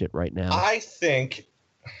with this shit right now. I think,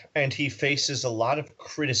 and he faces a lot of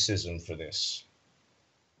criticism for this,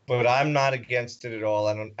 but I'm not against it at all.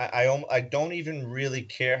 I don't even really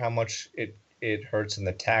care how much it hurts in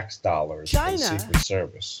the tax dollars for the Secret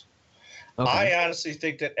Service. Okay. I honestly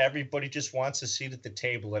think that everybody just wants a seat at the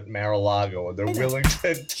table at Mar-a-Lago, and they're willing to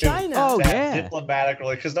have diplomatic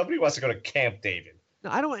relations because nobody wants to go to Camp David. No,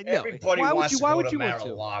 I don't. Everybody wants to go to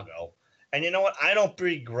Mar-a-Lago, and you know what? I don't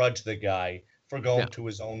begrudge the guy for going to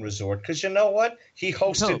his own resort because you know what? He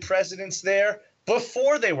hosted presidents there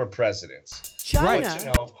before they were presidents. China. Which,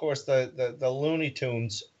 of course, the Looney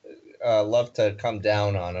Tunes love to come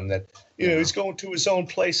down on him that he's going to his own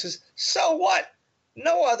places. So what?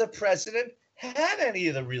 No other president had any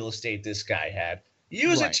of the real estate this guy had.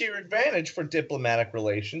 Use it to your advantage for diplomatic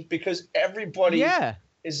relations because everybody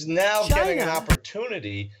is now getting an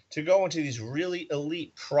opportunity to go into these really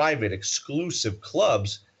elite, private, exclusive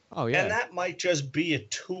clubs. Oh, yeah. And that might just be a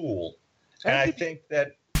tool. And I think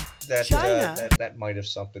that might have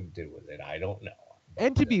something to do with it. I don't know.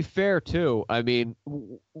 And to be fair, too, I mean,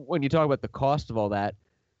 when you talk about the cost of all that,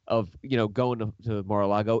 of going to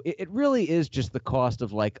Mar-a-Lago, it really is just the cost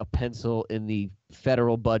of a pencil in the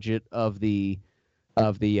federal budget of the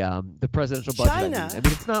presidential budget. I mean,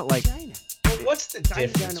 it's not like. What's the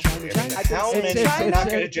difference? How many? I'm not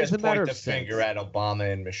going to just point the finger at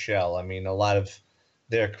Obama and Michelle. I mean, a lot of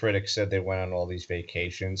their critics said they went on all these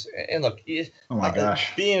vacations. And look,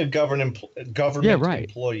 being a government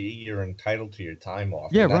employee, you're entitled to your time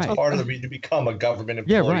off. Yeah, that's part of the reason to become a government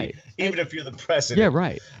employee. Even if you're the president. Yeah,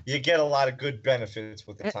 right. You get a lot of good benefits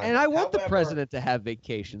with the time. And I want the president to have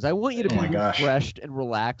vacations. I want you to be refreshed and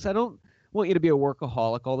relaxed. I don't want you to be a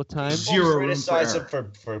workaholic all the time. Zero criticize him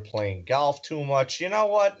for playing golf too much. You know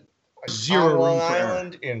what? On Long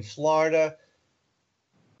Island, in Florida,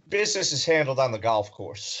 business is handled on the golf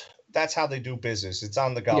course. That's how they do business. It's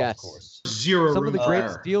on the golf course. Some of the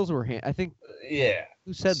greatest deals were I think. Yeah.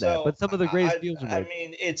 Who said that? But some of the greatest deals were made. I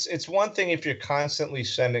mean, it's one thing if you're constantly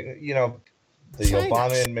sending, the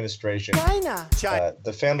Obama administration.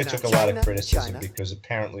 The family took a lot of criticism because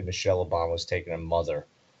apparently Michelle Obama was taking her mother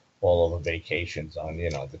all over vacations on,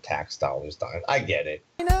 the tax dollars done. I get it.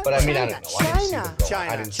 But I mean, I don't know. I didn't see them go.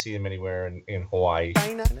 I didn't see them anywhere in Hawaii.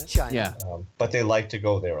 Yeah. But they like to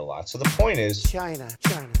go there a lot. So the point is,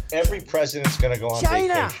 every president's going to go on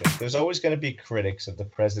vacation. There's always going to be critics of the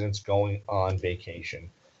president's going on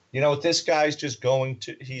vacation. This guy's just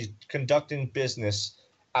he's conducting business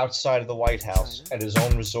outside of the White House at his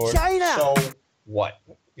own resort. So what?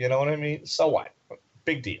 You know what I mean? So what?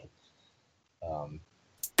 Big deal.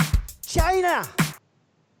 China.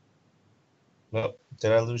 Well,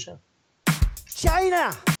 did I lose you?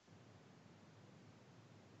 China.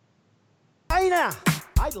 I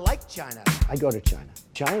like China. I go to China.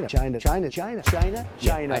 China.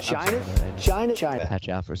 Patch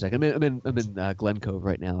out for a second. I'm in Glen Cove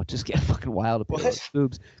right now. Just getting fucking wild up here.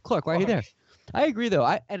 Boobs. Clark, why are you there? I agree, though.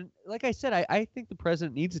 And like I said, I think the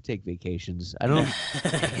president needs to take vacations. I don't.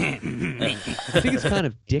 I think it's kind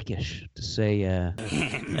of dickish to say,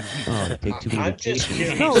 take too many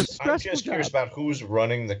vacations. No, it's I'm just curious about who's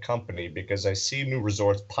running the company because I see new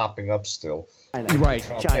resorts popping up still. Right,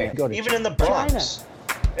 China. Even in the Bronx.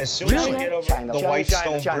 As soon as you get over the White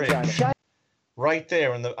Stone Bridge, right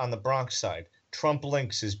there on the Bronx side, Trump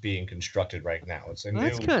Links is being constructed right now. It's a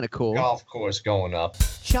That's new kind of cool. golf course going up.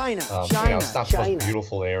 China, it's not the most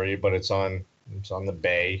beautiful area, but it's on the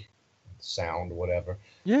bay, Sound, whatever.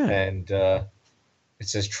 Yeah. And it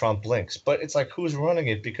says Trump Links, but it's like who's running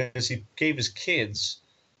it because he gave his kids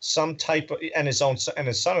some type of and his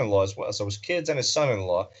son-in-law as well. So his kids and his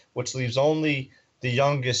son-in-law, which leaves only the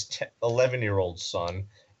youngest 11-year-old son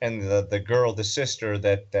and the sister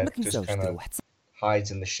that just kind of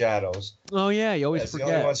hides in the shadows. Oh yeah, you always forget.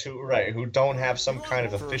 The only ones who don't have some kind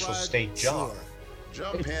of official state job.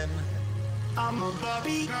 Jump in. I'm a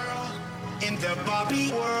Barbie girl in the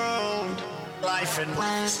Barbie world. Life in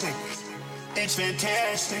plastic, it's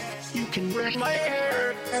fantastic. You can brush my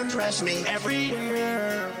hair and dress me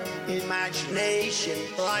everywhere. Imagination,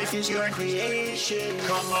 life is your creation.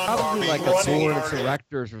 Come on, Probably Barbie, like a board of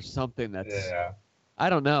directors or something. That's I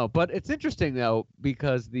don't know, but it's interesting though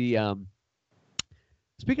because the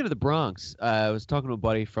speaking of the Bronx, I was talking to a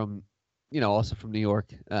buddy from, also from New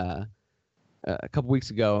York, a couple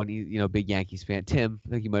weeks ago, and he, big Yankees fan, Tim. I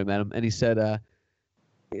think you might have met him, and he said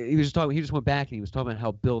he was just talking. He just went back and he was talking about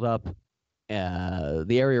how built up the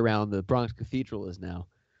area around the Bronx Cathedral is now,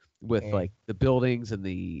 with like the buildings and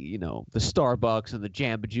the the Starbucks and the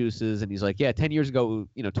Jamba Juices, and he's like, 10 years ago,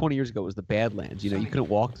 20 years ago it was the Badlands. You couldn't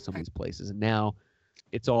walk to some of these places, and now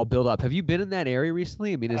it's all built up. Have you been in that area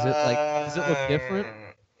recently? I mean, does it look different?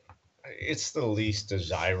 It's the least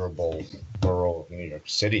desirable borough of New York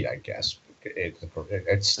City, I guess. It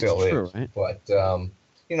still true, is, right? But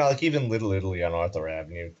like even Little Italy on Arthur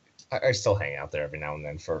Avenue, I still hang out there every now and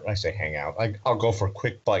then. I say hang out. I'll go for a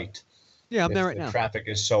quick bite. Yeah, I'm there right now. The traffic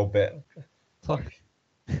is so bad.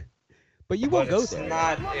 But you won't go there.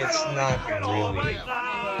 It's not really.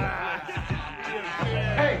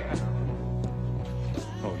 Hey!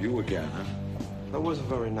 Oh, you again, huh? That wasn't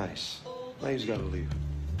very nice. Now he's got to leave.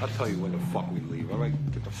 I'll tell you when the fuck we leave, all right?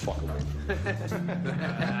 Get the fuck away from me.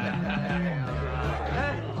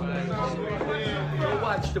 Go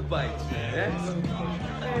watch the bites, man.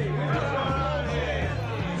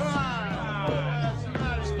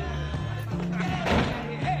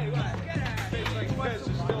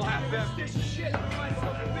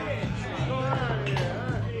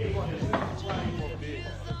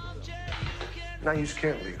 Now you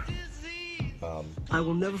can't leave. I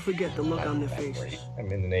will never forget the look on their faces. I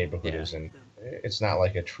mean, the neighborhood isn't. It's not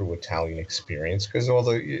like a true Italian experience because all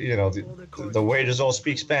the waiters all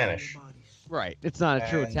speak Spanish. Right. It's not a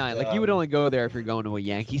true Italian. Like you would only go there if you're going to a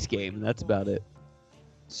Yankees game, and that's about it.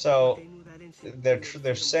 So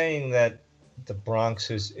they're saying that the Bronx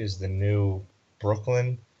is the new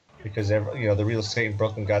Brooklyn because the real estate in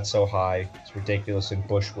Brooklyn got so high. It's ridiculous in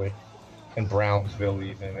Bushwick and Brownsville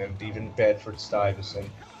even Bedford-Stuyvesant.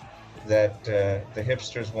 That the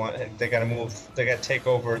hipsters they got to move, they got to take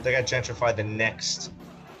over, they got to gentrify the next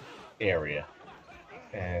area,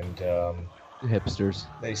 and hipsters.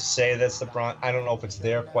 They say that's the Bronx. I don't know if it's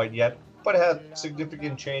there quite yet, but have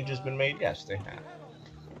significant changes been made? Yes, they have.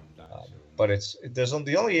 But there's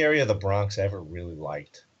the only area the Bronx ever really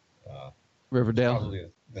liked. Riverdale. Probably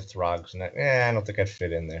the Throgs Neck. I don't think I'd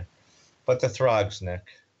fit in there, but the Throgs Neck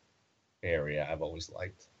area I've always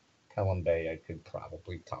liked. Pelham Bay I could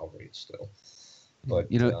probably tolerate still, but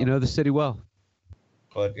you know the city well.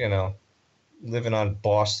 But living on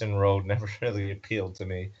Boston Road never really appealed to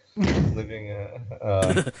me. Living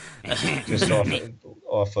just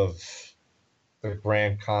off of the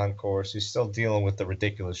Grand Concourse, you're still dealing with the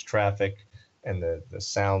ridiculous traffic and the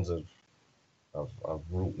sounds of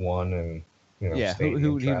Route 1 and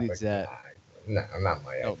who needs that? No, not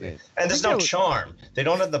my idea. And there's no charm. They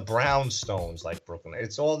don't have the brownstones like Brooklyn.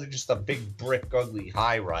 It's all just a big brick, ugly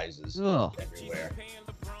high rises everywhere.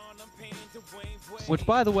 Which,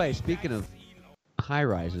 by the way, speaking of high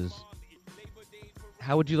rises,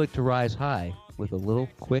 how would you like to rise high with a little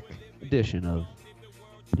quick edition of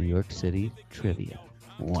New York City Trivia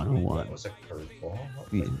 101? That was a curveball.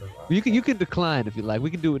 Yeah. You can decline if you like.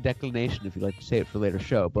 We can do a declination if you'd like to say it for a later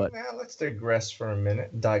show. But let's digress for a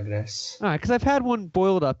minute. Digress. All right, because I've had one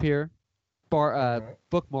boiled up here,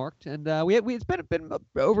 bookmarked, and it's been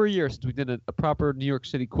over a year since we did a proper New York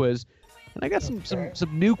City quiz, and I got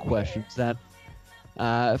some new questions that.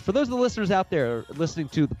 For those of the listeners out there listening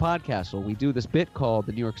to the Podcastle, we do this bit called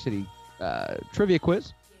the New York City Trivia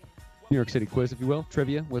Quiz, New York City quiz, if you will,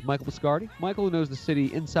 trivia with Michael Biscardi. Michael, who knows the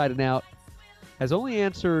city inside and out, has only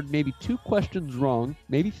answered maybe 2 questions wrong,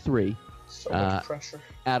 maybe 3, So much pressure.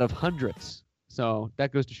 out of hundreds. So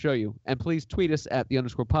that goes to show you. And please tweet us at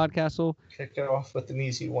 _Podcastle. Kick it off with an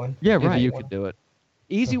easy one. Yeah, right. You can do it.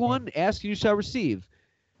 Easy one, ask you shall receive.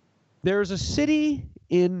 There's a city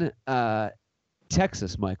in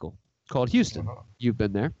Texas, Michael, called Houston. You've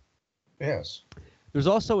been there. Yes. There's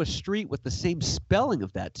also a street with the same spelling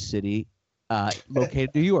of that city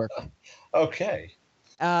located in New York. Okay.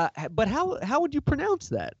 But how would you pronounce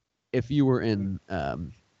that if you were in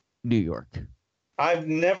New York?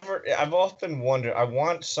 I've often wondered, I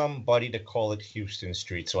want somebody to call it Houston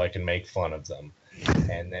Street so I can make fun of them.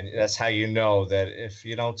 And then that's how you know that if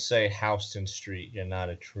you don't say Houston Street, you're not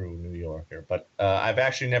a true New Yorker. But I've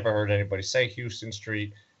actually never heard anybody say Houston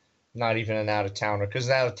Street, not even an out-of-towner, because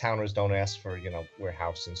out-of-towners don't ask for, where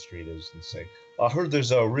Houston Street is and say, I heard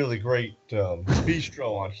there's a really great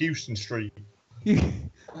bistro on Houston Street.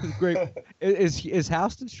 Great. Is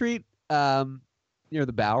Houston Street near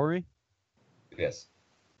the Bowery? Yes.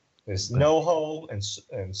 There's NoHo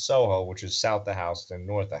and Soho, which is south of Houston,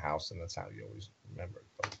 north of Houston. That's how you always remember it.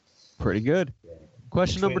 But, pretty good. Yeah.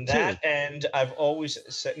 Question Between number 2. That and I've always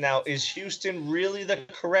said, now, is Houston really the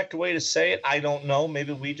correct way to say it? I don't know.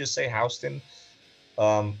 Maybe we just say Houston.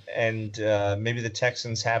 And maybe the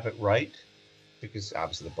Texans have it right, because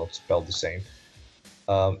obviously they're both spelled the same.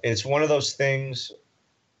 It's one of those things,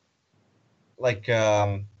 like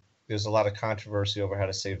there's a lot of controversy over how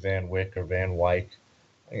to say Van Wyck or Van Wyck.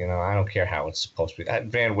 I don't care how it's supposed to be.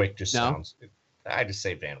 Van Wyck just sounds. I just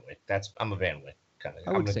say Van Wyck. I'm a Van Wyck kind of.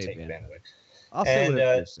 I'm going to take Van Wyck. I'll say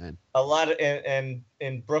whatever you're saying. A lot of and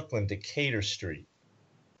in Brooklyn, Decatur Street.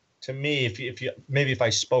 To me, if I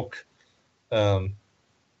spoke, well,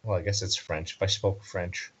 I guess it's French. If I spoke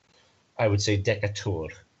French, I would say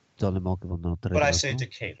Decatur. But I say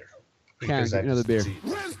Decatur. Karen, get another beer.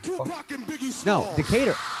 No,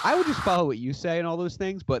 Decatur. I would just follow what you say and all those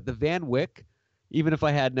things, but the Van Wyck, even if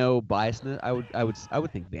I had no biasness, I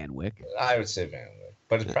would think Van Wyck. I would say Van Wyck,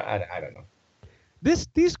 but it's, I don't know.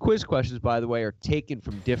 These quiz questions, by the way, are taken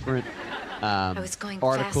from different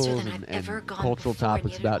articles and cultural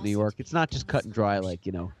topics about New York. It's not just cut and dry like,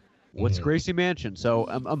 what's Gracie Mansion? So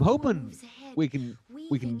I'm hoping we can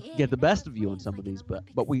get the best of you on some of these, but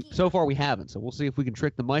so far we haven't. So we'll see if we can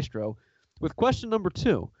trick the maestro with question number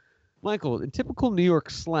 2. Michael, in typical New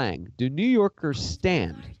York slang, do New Yorkers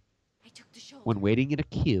stand when waiting in a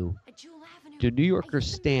queue? Do New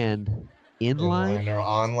Yorkers stand in line or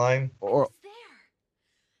online? Or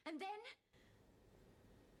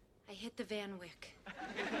I hit the Van Wyck.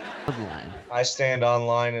 Online. I stand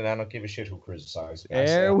online, and I don't give a shit who criticizes me.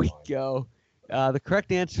 There we go. The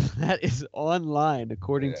correct answer to that is online,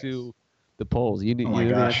 according to the polls. You knew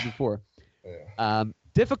the answer before. Yeah.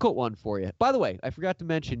 Difficult one for you. By the way, I forgot to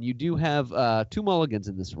mention, you do have 2 mulligans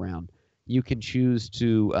in this round. You can choose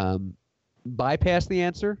to bypass the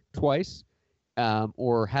answer twice,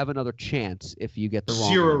 or have another chance if you get the wrong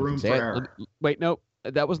one. Zero room for error. Wait, no,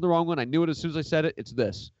 that was the wrong one. I knew it as soon as I said it. It's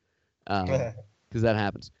this, because that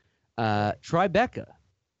happens. Tribeca.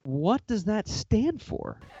 What does that stand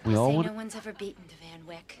for? No one's ever beaten the Van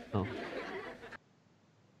Wyck. Oh.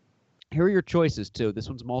 Here are your choices, too. This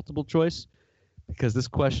one's multiple choice, because this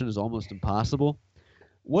question is almost impossible.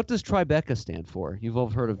 What does Tribeca stand for? You've all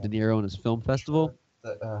heard of De Niro and his film festival.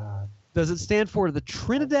 Does it stand for the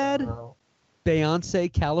Trinidad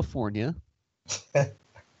Beyonce, California,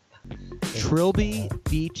 Trilby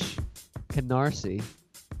Beach, Canarsie,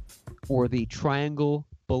 or the Triangle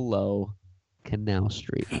Below Canal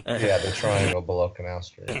Street? Yeah, the Triangle Below Canal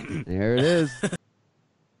Street. There it is.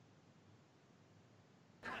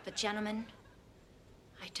 But gentlemen,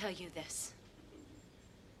 I tell you this.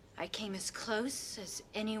 I came as close as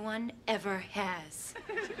anyone ever has.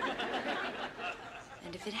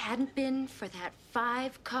 And if it hadn't been for that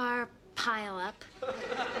 5-car pileup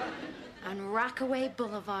on Rockaway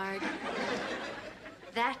Boulevard,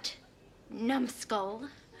 that numbskull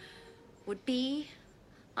would be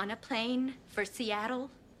on a plane for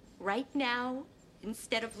Seattle right now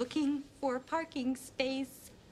instead of looking for a parking space